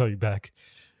don't think he's coming back.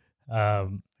 His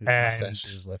And, mustache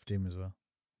just left him as well.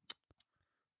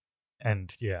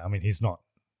 and yeah, I mean, he's not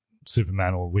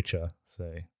Superman or Witcher, so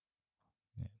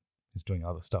yeah, he's doing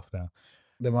other stuff now.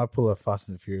 They might pull a Fast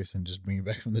and the Furious and just bring it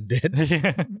back from the dead.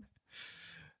 Yeah.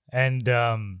 And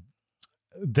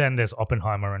then there's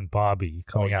Oppenheimer and Barbie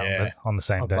coming out on the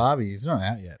same day. Barbie, it's not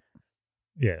out yet.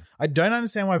 Yeah. I don't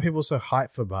understand why people are so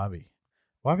hyped for Barbie.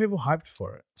 Why are people hyped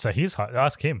for it? So he's hyped.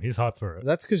 Ask him. He's hyped for it.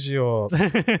 That's because you're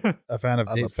a fan of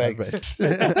I'm a deep fakes.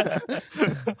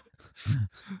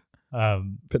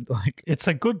 But like, It's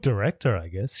a good director, I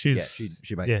guess. She's Yeah,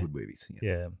 she makes yeah. good movies.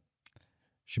 Yeah.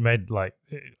 She made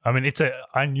it's an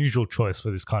unusual choice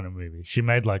for this kind of movie. She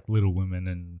made like Little Women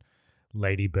and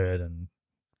Lady Bird and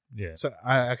yeah. so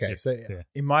Yeah.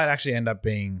 it might actually end up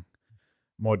being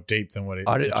more deep than what it.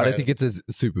 I don't think it's as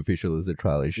superficial as the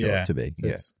trailer showed it to be. So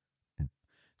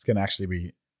it's going to actually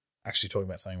be talking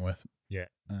about something worth Yeah.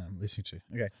 listening to.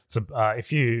 Okay, So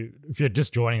if you're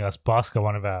just joining us, Bhaskar,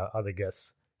 one of our other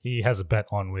guests, he has a bet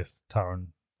on with Taran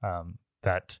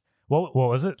that what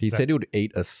was it? He That- said he would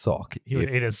eat a sock He would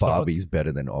if eat a sock. Barbie's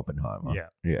better than Oppenheimer. Yeah.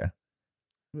 Yeah.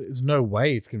 there's no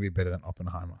way it's going to be better than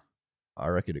Oppenheimer. I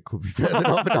reckon it could be better than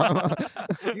Oppenheimer.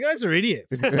 You guys are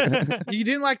idiots. You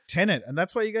didn't like Tenet, and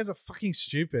that's why you guys are fucking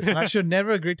stupid. And I should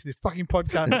never agree to this fucking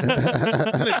podcast.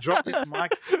 I'm going to drop this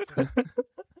mic.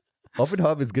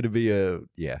 Oppenheimer's going to be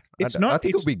It's I not-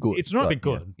 think it'll be good. it's not- but Be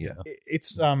good. Yeah.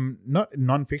 It's not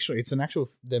non-fictional. It's an actual.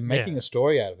 They're making Yeah. a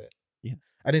story out of it. Yeah.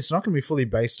 And it's not going to be fully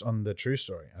based on the true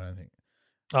story. I don't think.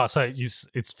 Oh, so it's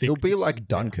It'll be it's- like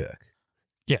Dunkirk.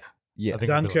 Yeah. Yeah. I think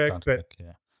it'll be like Dunkirk, but-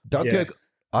 yeah. Dunkirk,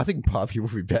 I think Barbie will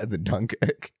be better than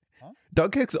Dunkirk. Huh?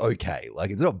 Dunkirk's okay.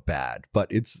 Like, it's not bad,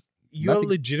 but it's. You're nothing-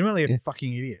 legitimately a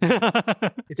fucking idiot.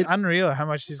 It's unreal how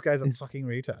much this guy's a fucking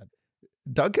retard.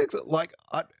 Dunkirk's like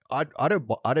I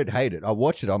don't hate it. I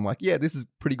watched it. I'm like, yeah, this is a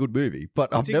pretty good movie,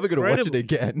 but I'm It's never going to watch it incredible.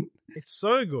 again. It's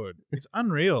so good. It's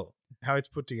unreal how it's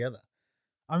put together.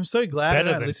 I'm so glad I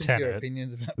better don't than listen to your Tenet.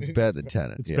 opinions about It's movies. better than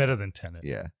Tenet. It's yeah. better than Tenet.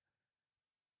 Yeah.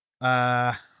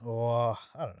 I don't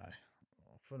know.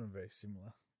 I find them very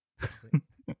similar.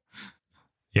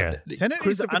 Yeah. Tenet is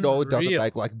Christopher Nolan doesn't unreal.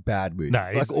 make like bad movies. No,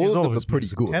 like he's all of them always are pretty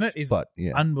movies are good. Tenet is but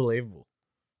yeah. unbelievable.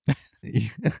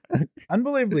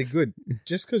 Unbelievably good.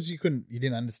 Just because you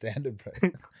didn't understand it, bro.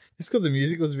 Just because the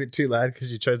music was a bit too loud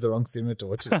because you chose the wrong cinema to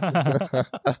watch it.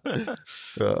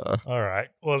 All right.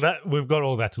 Well, we've got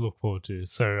all that to look forward to.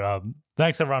 So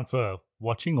thanks everyone for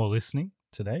watching or listening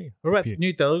today. What about Hope you-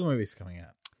 new Telugu movies coming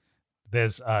out?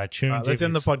 There's Tune. All right, let's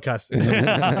end the podcast.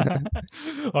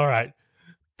 All right.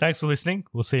 Thanks for listening.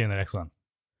 We'll see you in the next one.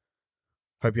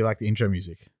 Hope you like the intro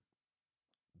music.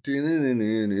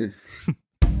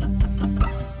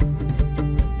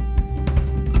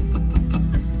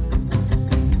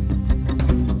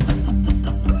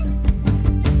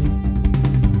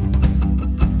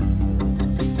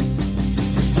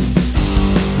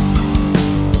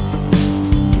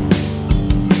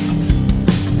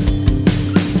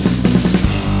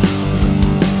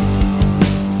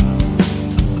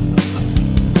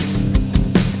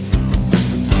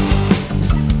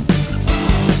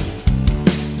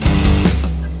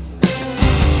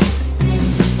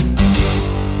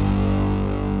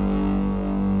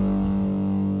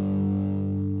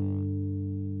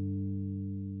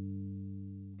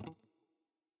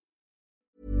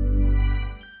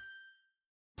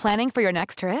 Planning for your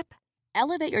next trip?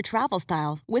 Elevate your travel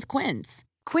style with Quince.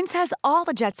 Quince has all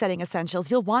the jet-setting essentials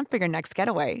you'll want for your next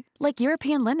getaway, like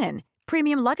European linen,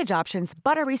 premium luggage options,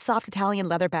 buttery soft Italian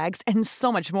leather bags, and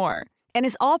so much more. And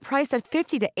is all priced at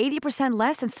 50 to 80%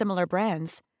 less than similar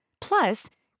brands. Plus,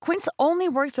 Quince only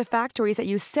works with factories that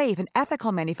use safe and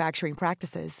ethical manufacturing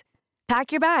practices.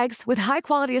 Pack your bags with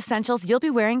high-quality essentials you'll be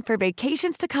wearing for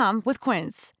vacations to come with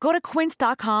Quince. Go to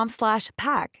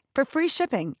quince.com/pack for free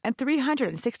shipping and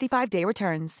 365-day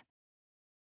returns.